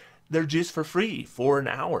slots. They're just for free for an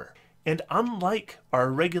hour. And unlike our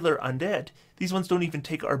regular undead, these ones don't even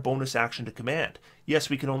take our bonus action to command. Yes,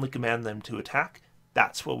 we can only command them to attack.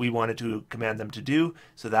 That's what we wanted to command them to do,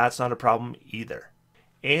 so that's not a problem either.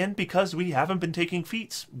 And because we haven't been taking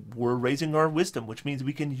feats, we're raising our wisdom, which means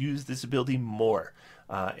we can use this ability more.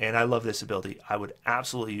 And I love this ability. I would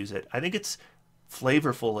absolutely use it. I think it's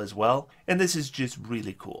flavorful as well, and this is just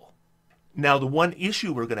really cool. Now, the one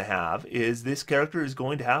issue we're going to have is this character is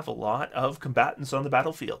going to have a lot of combatants on the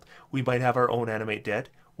battlefield. We might have our own animate dead.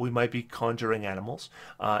 We might be conjuring animals.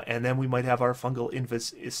 And then we might have our fungal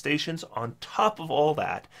infestations on top of all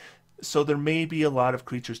that. So there may be a lot of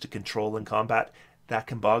creatures to control in combat. That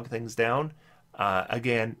can bog things down.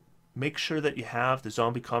 Again, make sure that you have the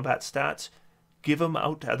zombie combat stats. Give them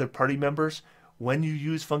out to other party members. When you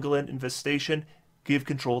use fungal infestation, give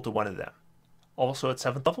control to one of them. Also at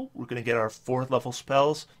 7th level, we're going to get our 4th level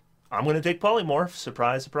spells. I'm going to take Polymorph,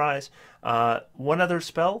 surprise, surprise. One other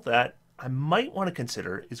spell that I might want to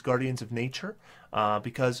consider is Guardians of Nature,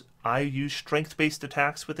 because I use strength-based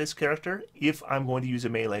attacks with this character if I'm going to use a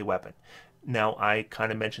melee weapon. Now, I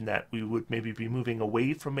kind of mentioned that we would maybe be moving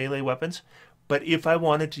away from melee weapons, but if I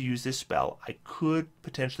wanted to use this spell, I could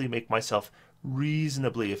potentially make myself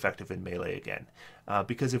reasonably effective in melee again.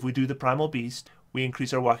 Because if we do the Primal Beast, we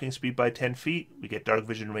increase our walking speed by 10 feet, we get dark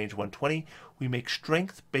vision range 120, we make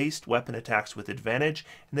strength-based weapon attacks with advantage,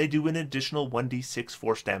 and they do an additional 1d6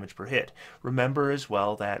 force damage per hit. Remember as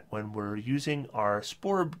well that when we're using our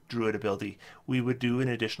Spore Druid ability, we would do an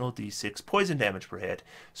additional d6 poison damage per hit,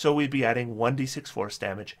 so we'd be adding 1d6 force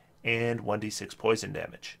damage and 1d6 poison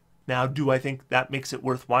damage. Now, do I think that makes it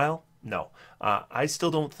worthwhile? No. I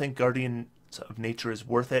still don't think Guardians of Nature is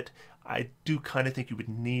worth it. I do kind of think you would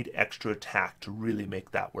need extra attack to really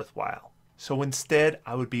make that worthwhile. So instead,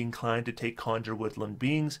 I would be inclined to take Conjure Woodland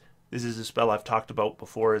Beings. This is a spell I've talked about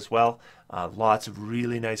before as well. Lots of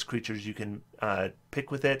really nice creatures you can pick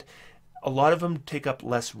with it. A lot of them take up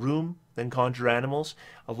less room than Conjure Animals.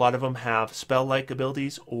 A lot of them have spell-like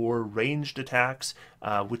abilities or ranged attacks,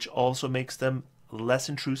 which also makes them less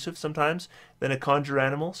intrusive sometimes than a Conjure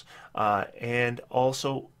Animals. And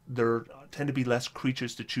also, there tend to be less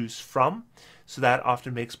creatures to choose from, so that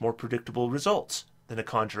often makes more predictable results than a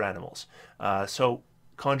Conjure Animals. So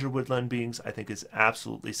Conjure Woodland Beings, I think, is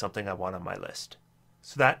absolutely something I want on my list.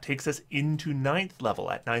 So that takes us into 9th level.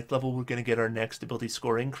 At 9th level, we're going to get our next ability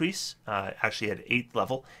score increase, actually at 8th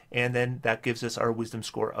level, and then that gives us our wisdom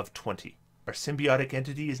score of 20. Our symbiotic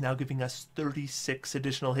entity is now giving us 36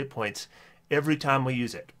 additional hit points every time we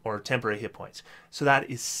use it, or temporary hit points. So that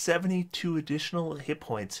is 72 additional hit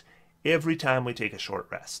points every time we take a short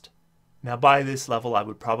rest. Now by this level, I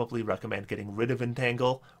would probably recommend getting rid of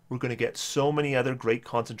Entangle. We're going to get so many other great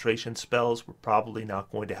concentration spells, we're probably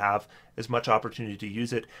not going to have as much opportunity to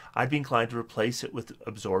use it. I'd be inclined to replace it with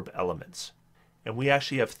Absorb Elements. And we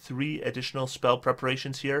actually have 3 additional spell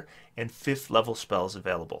preparations here and 5th level spells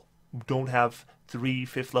available. We don't have 3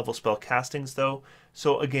 5th level spell castings though,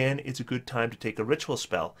 so again, it's a good time to take a ritual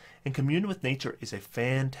spell, and Commune with Nature is a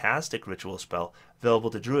fantastic ritual spell available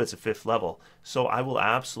to druids at 5th level, so I will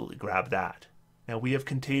absolutely grab that. Now we have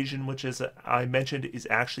Contagion, which, as I mentioned, is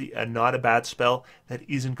actually not a bad spell that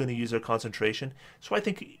isn't going to use our concentration, so I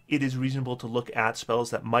think it is reasonable to look at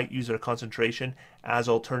spells that might use our concentration as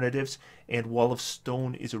alternatives, and Wall of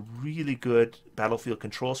Stone is a really good battlefield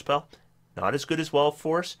control spell. Not as good as Wall of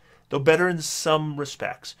Force. though better in some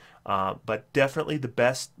respects, but definitely the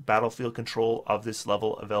best battlefield control of this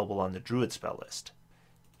level available on the Druid spell list.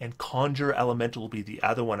 And Conjure Elemental will be the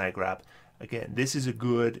other one I grab. Again, this is a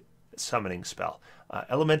good summoning spell.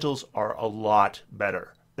 Elementals are a lot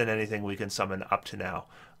better than anything we can summon up to now.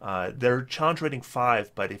 They're challenge rating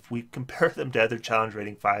 5, but if we compare them to other challenge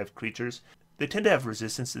rating 5 creatures, they tend to have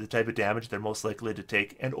resistance to the type of damage they're most likely to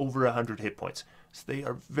take and over 100 hit points. So they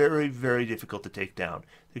are very, very difficult to take down.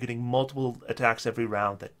 They're getting multiple attacks every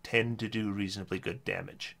round that tend to do reasonably good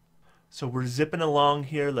damage. So we're zipping along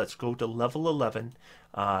here. Let's go to level 11.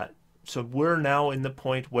 So we're now in the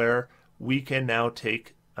point where we can now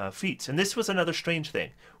take feats. And this was another strange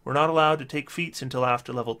thing. We're not allowed to take feats until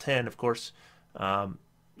after level 10. Of course,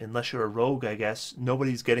 unless you're a rogue, I guess,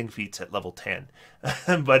 nobody's getting feats at level 10.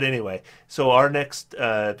 But anyway, so our next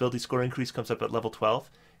ability score increase comes up at level 12.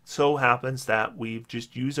 So happens that we've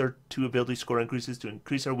just used our 2 ability score increases to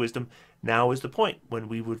increase our wisdom. Now is the point when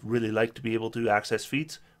we would really like to be able to access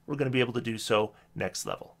feats. We're going to be able to do so next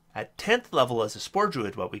level. At 10th level as a Spore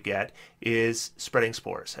Druid, what we get is Spreading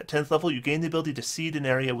Spores. At 10th level, you gain the ability to seed an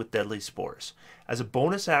area with deadly spores. As a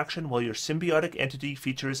bonus action, while your symbiotic entity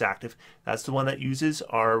feature is active, that's the one that uses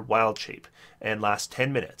our wild shape, and lasts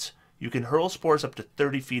 10 minutes. You can hurl spores up to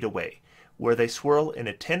 30 feet away, where they swirl in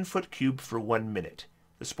a 10-foot cube for 1 minute.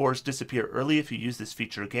 The spores disappear early if you use this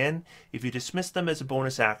feature again, if you dismiss them as a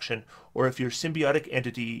bonus action, or if your symbiotic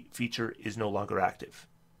entity feature is no longer active.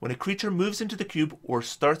 When a creature moves into the cube or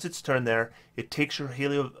starts its turn there, it takes your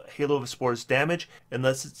Halo of Spores damage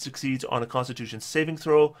unless it succeeds on a Constitution saving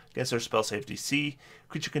throw against their spell save DC.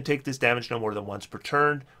 Creature can take this damage no more than once per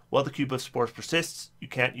turn. While the cube of spores persists, you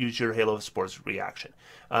can't use your Halo of Spores reaction.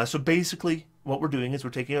 So basically, what we're doing is we're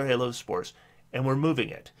taking our Halo of Spores and we're moving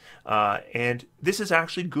it. And this is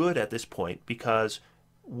actually good at this point because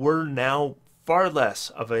we're now far less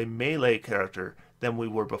of a melee character than we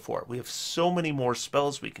were before. We have so many more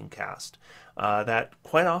spells we can cast that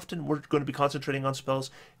quite often we're going to be concentrating on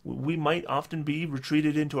spells. We might often be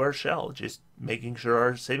retreated into our shell, just making sure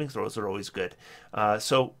our saving throws are always good.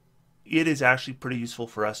 So it is actually pretty useful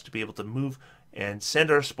for us to be able to move and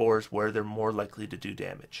send our spores where they're more likely to do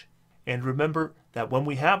damage. And remember that when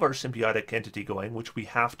we have our symbiotic entity going, which we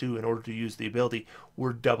have to in order to use the ability,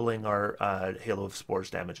 we're doubling our Halo of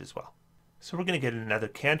Spores damage as well. So we're going to get another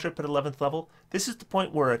cantrip at 11th level. This is the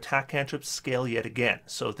point where attack cantrips scale yet again.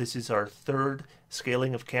 So this is our 3rd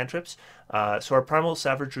scaling of cantrips. So our Primal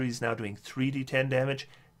Savagery is now doing 3d10 damage.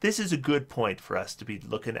 This is a good point for us to be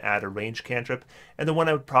looking at a ranged cantrip. And the one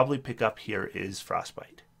I would probably pick up here is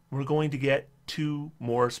Frostbite. We're going to get 2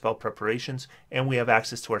 more spell preparations, and we have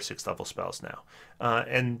access to our 6th level spells now.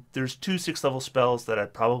 And there's 2 6th level spells that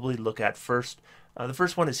I'd probably look at first. The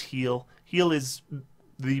first one is Heal. Heal is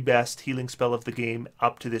the best healing spell of the game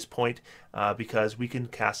up to this point because we can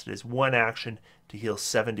cast it as 1 action to heal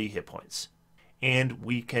 70 hit points. And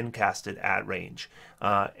we can cast it at range.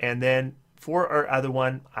 And then for our other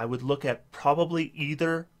one, I would look at probably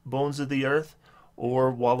either Bones of the Earth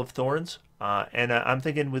or Wall of Thorns. And I'm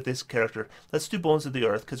thinking with this character, let's do Bones of the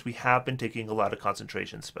Earth because we have been taking a lot of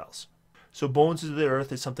concentration spells. So Bones of the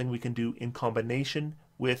Earth is something we can do in combination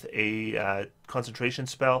with a concentration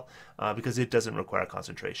spell because it doesn't require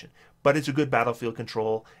concentration. But it's a good battlefield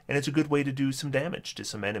control, and it's a good way to do some damage to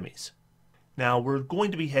some enemies. Now, we're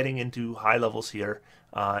going to be heading into high levels here,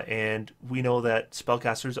 and we know that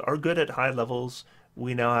spellcasters are good at high levels.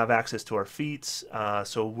 We now have access to our feats,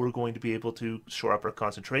 so we're going to be able to shore up our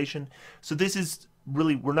concentration. So this is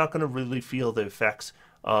really, we're not going to really feel the effects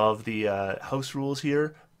of the house rules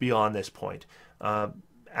here beyond this point.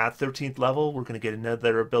 At 13th level, we're going to get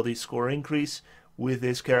another ability score increase with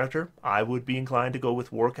this character. I would be inclined to go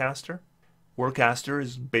with Warcaster. Warcaster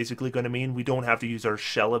is basically going to mean we don't have to use our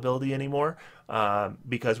shell ability anymore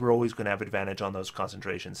because we're always going to have advantage on those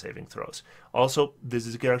concentration saving throws. Also, this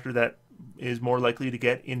is a character that is more likely to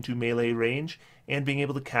get into melee range, and being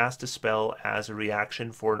able to cast a spell as a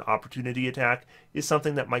reaction for an opportunity attack is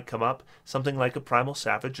something that might come up. Something like a Primal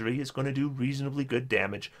Savagery is going to do reasonably good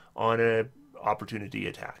damage on an opportunity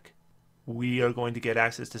attack. We are going to get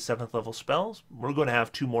access to 7th level spells. We're going to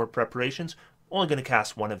have 2 more preparations. Only going to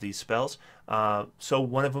cast 1 of these spells. So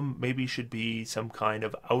one of them maybe should be some kind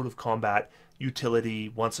of out of combat utility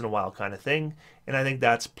once in a while kind of thing. And I think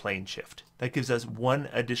that's Plane Shift. That gives us 1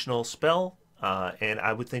 additional spell. And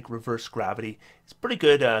I would think Reverse Gravity is a pretty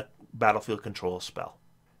good battlefield control spell.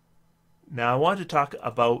 Now I wanted to talk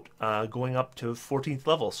about going up to 14th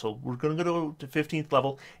level. So we're going to go to 15th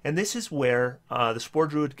level. And this is where the Spore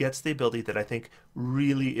Druid gets the ability that I think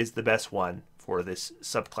really is the best one for this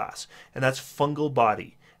subclass. And that's Fungal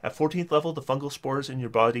Body. At 14th level, the fungal spores in your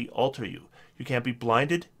body alter you. You can't be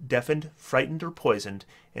blinded, deafened, frightened, or poisoned,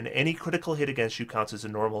 and any critical hit against you counts as a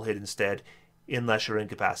normal hit instead, unless you're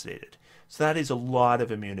incapacitated. So that is a lot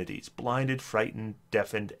of immunities. Blinded, frightened,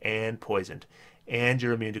 deafened, and poisoned. And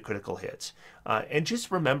you're immune to critical hits. And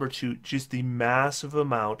just remember to just the massive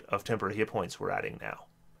amount of temporary hit points we're adding now.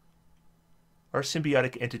 Our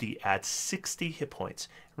symbiotic entity adds 60 hit points.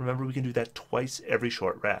 Remember, we can do that twice every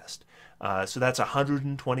short rest. So that's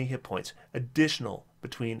 120 hit points additional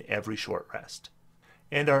between every short rest.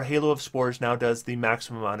 And our Halo of Spores now does the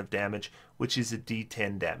maximum amount of damage, which is a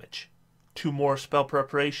D10 damage. 2 more spell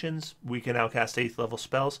preparations. We can now cast 8th level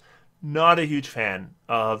spells. Not a huge fan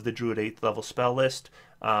of the Druid 8th level spell list,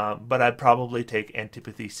 but I'd probably take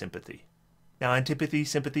Antipathy Sympathy. Now, Antipathy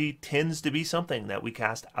Sympathy tends to be something that we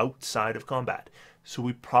cast outside of combat, so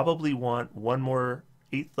we probably want one more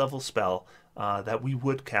 8th level spell that we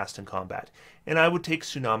would cast in combat. And I would take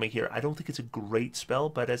Tsunami here. I don't think it's a great spell,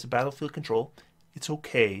 but as a battlefield control, it's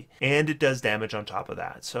okay. And it does damage on top of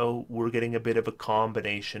that. So we're getting a bit of a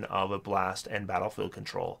combination of a blast and battlefield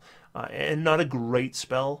control. And not a great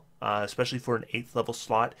spell, especially for an 8th level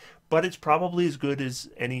slot, but it's probably as good as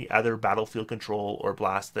any other battlefield control or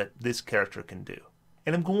blast that this character can do.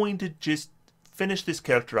 And I'm going to just finish this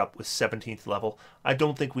character up with 17th level. I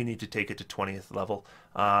don't think we need to take it to 20th level.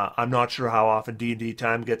 I'm not sure how often D&D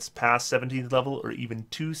time gets past 17th level or even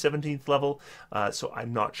to 17th level, so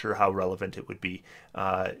I'm not sure how relevant it would be.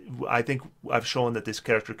 I think I've shown that this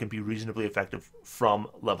character can be reasonably effective from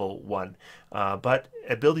level 1. But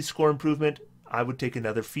ability score improvement, I would take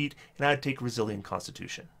another feat, and I'd take Resilient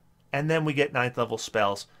Constitution. And then we get 9th level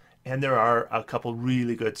spells, and there are a couple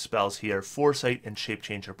really good spells here. Foresight and Shape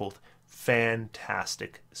Change are both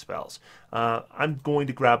fantastic spells. I'm going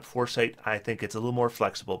to grab Foresight. I think it's a little more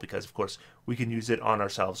flexible because, of course, we can use it on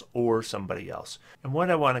ourselves or somebody else. And what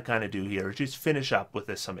I want to kind of do here is just finish up with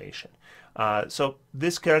this summation. So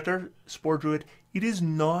this character, Spore Druid, it is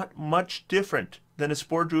not much different than a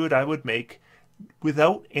Spore Druid I would make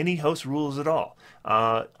without any house rules at all.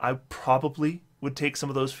 I probably would take some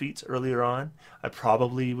of those feats earlier on. I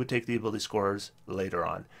probably would take the ability scores later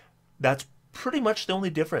on. That's pretty much the only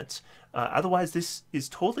difference. Otherwise, this is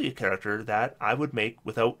totally a character that I would make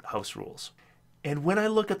without house rules. And when I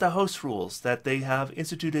look at the house rules that they have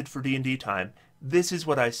instituted for D&D time, this is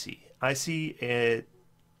what I see. I see a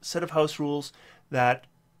set of house rules that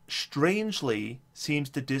strangely seems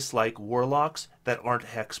to dislike warlocks that aren't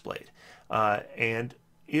hexblade. And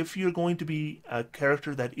if you're going to be a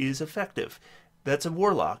character that is effective, that's a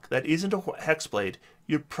warlock, that isn't a hexblade,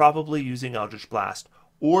 you're probably using Eldritch Blast,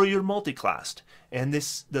 or you're multiclassed, and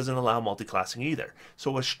this doesn't allow multiclassing either.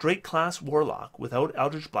 So a straight class warlock without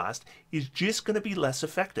Eldritch Blast is just going to be less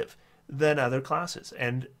effective than other classes,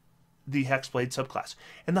 and the Hexblade subclass.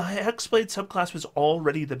 And the Hexblade subclass was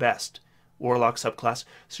already the best warlock subclass,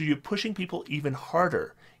 so you're pushing people even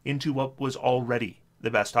harder into what was already the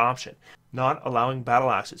best option. Not allowing battle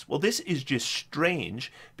axes. Well, this is just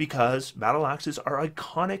strange because battle axes are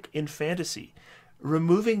iconic in fantasy.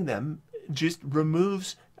 Removing them just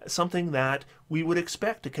removes something that we would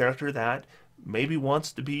expect a character that maybe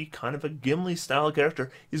wants to be kind of a Gimli style character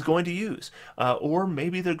is going to use. Or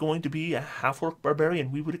maybe they're going to be a half-orc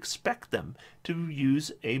barbarian. We would expect them to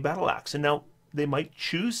use a battle axe. And now they might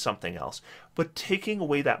choose something else, but taking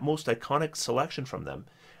away that most iconic selection from them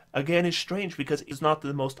again is strange because it's not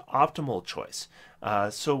the most optimal choice.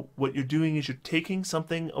 So what you're doing is you're taking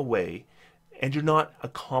something away and you're not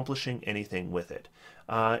accomplishing anything with it.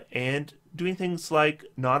 And doing things like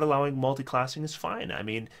not allowing multiclassing is fine. I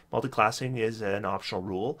mean, multiclassing is an optional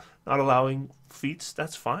rule. Not allowing feats,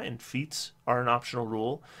 that's fine. Feats are an optional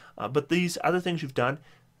rule. But these other things you've done,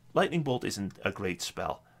 Lightning Bolt isn't a great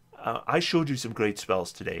spell. I showed you some great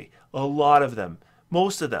spells today. A lot of them,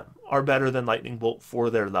 most of them, are better than Lightning Bolt for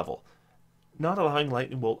their level. Not allowing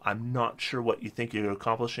Lightning Bolt, I'm not sure what you think you're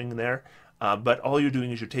accomplishing there. But all you're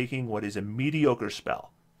doing is you're taking what is a mediocre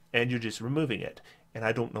spell and you're just removing it. And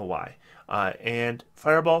I don't know why. And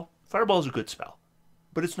Fireball is a good spell,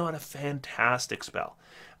 but it's not a fantastic spell.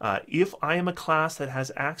 If I am a class that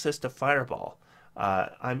has access to Fireball,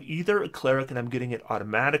 I'm either a cleric and I'm getting it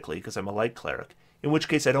automatically because I'm a light cleric, in which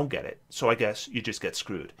case I don't get it, so I guess you just get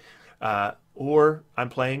screwed. Or I'm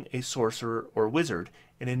playing a sorcerer or wizard,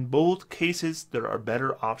 and in both cases there are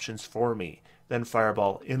better options for me than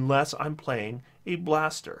Fireball unless I'm playing a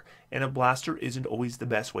blaster, and a blaster isn't always the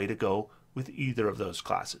best way to go with either of those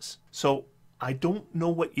classes. So I don't know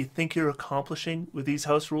what you think you're accomplishing with these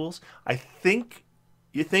house rules. I think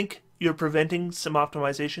you think you're preventing some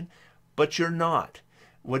optimization, but you're not.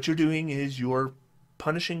 What you're doing is you're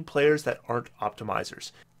punishing players that aren't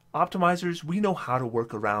optimizers. Optimizers, we know how to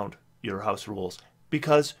work around your house rules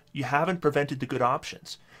because you haven't prevented the good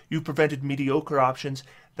options. You've prevented mediocre options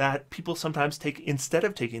that people sometimes take instead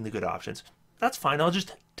of taking the good options. That's fine, I'll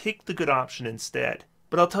just take the good option instead.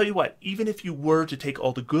 But I'll tell you what, even if you were to take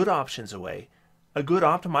all the good options away, a good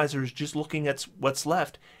optimizer is just looking at what's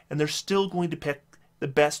left, and they're still going to pick the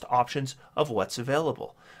best options of what's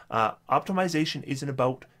available. Optimization isn't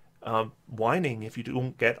about whining if you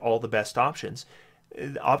don't get all the best options.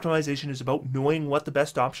 Optimization is about knowing what the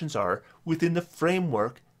best options are within the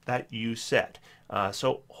framework that you set.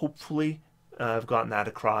 So hopefully I've gotten that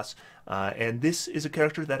across. And this is a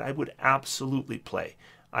character that I would absolutely play.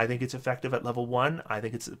 I think it's effective at level 1. I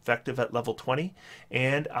think it's effective at level 20.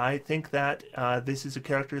 And I think that this is a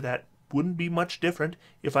character that wouldn't be much different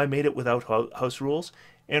if I made it without house rules.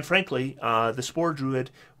 And frankly, the Spore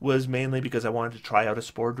Druid was mainly because I wanted to try out a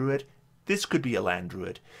Spore Druid. This could be a Land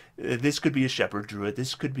Druid. This could be a Shepherd Druid.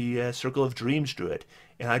 This could be a Circle of Dreams Druid.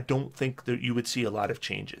 And I don't think that you would see a lot of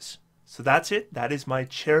changes. So that's it. That is my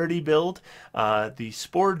charity build, the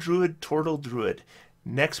Spore Druid, Tortle Druid.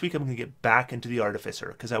 Next week I'm going to get back into the Artificer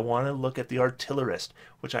because I want to look at the Artillerist,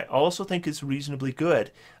 which I also think is reasonably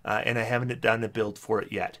good, and I haven't done a build for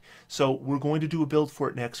it yet. So we're going to do a build for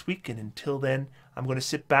it next week, and until then I'm going to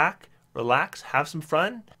sit back, relax, have some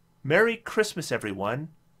fun. Merry Christmas, everyone.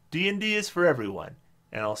 D&D is for everyone,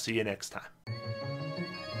 and I'll see you next time.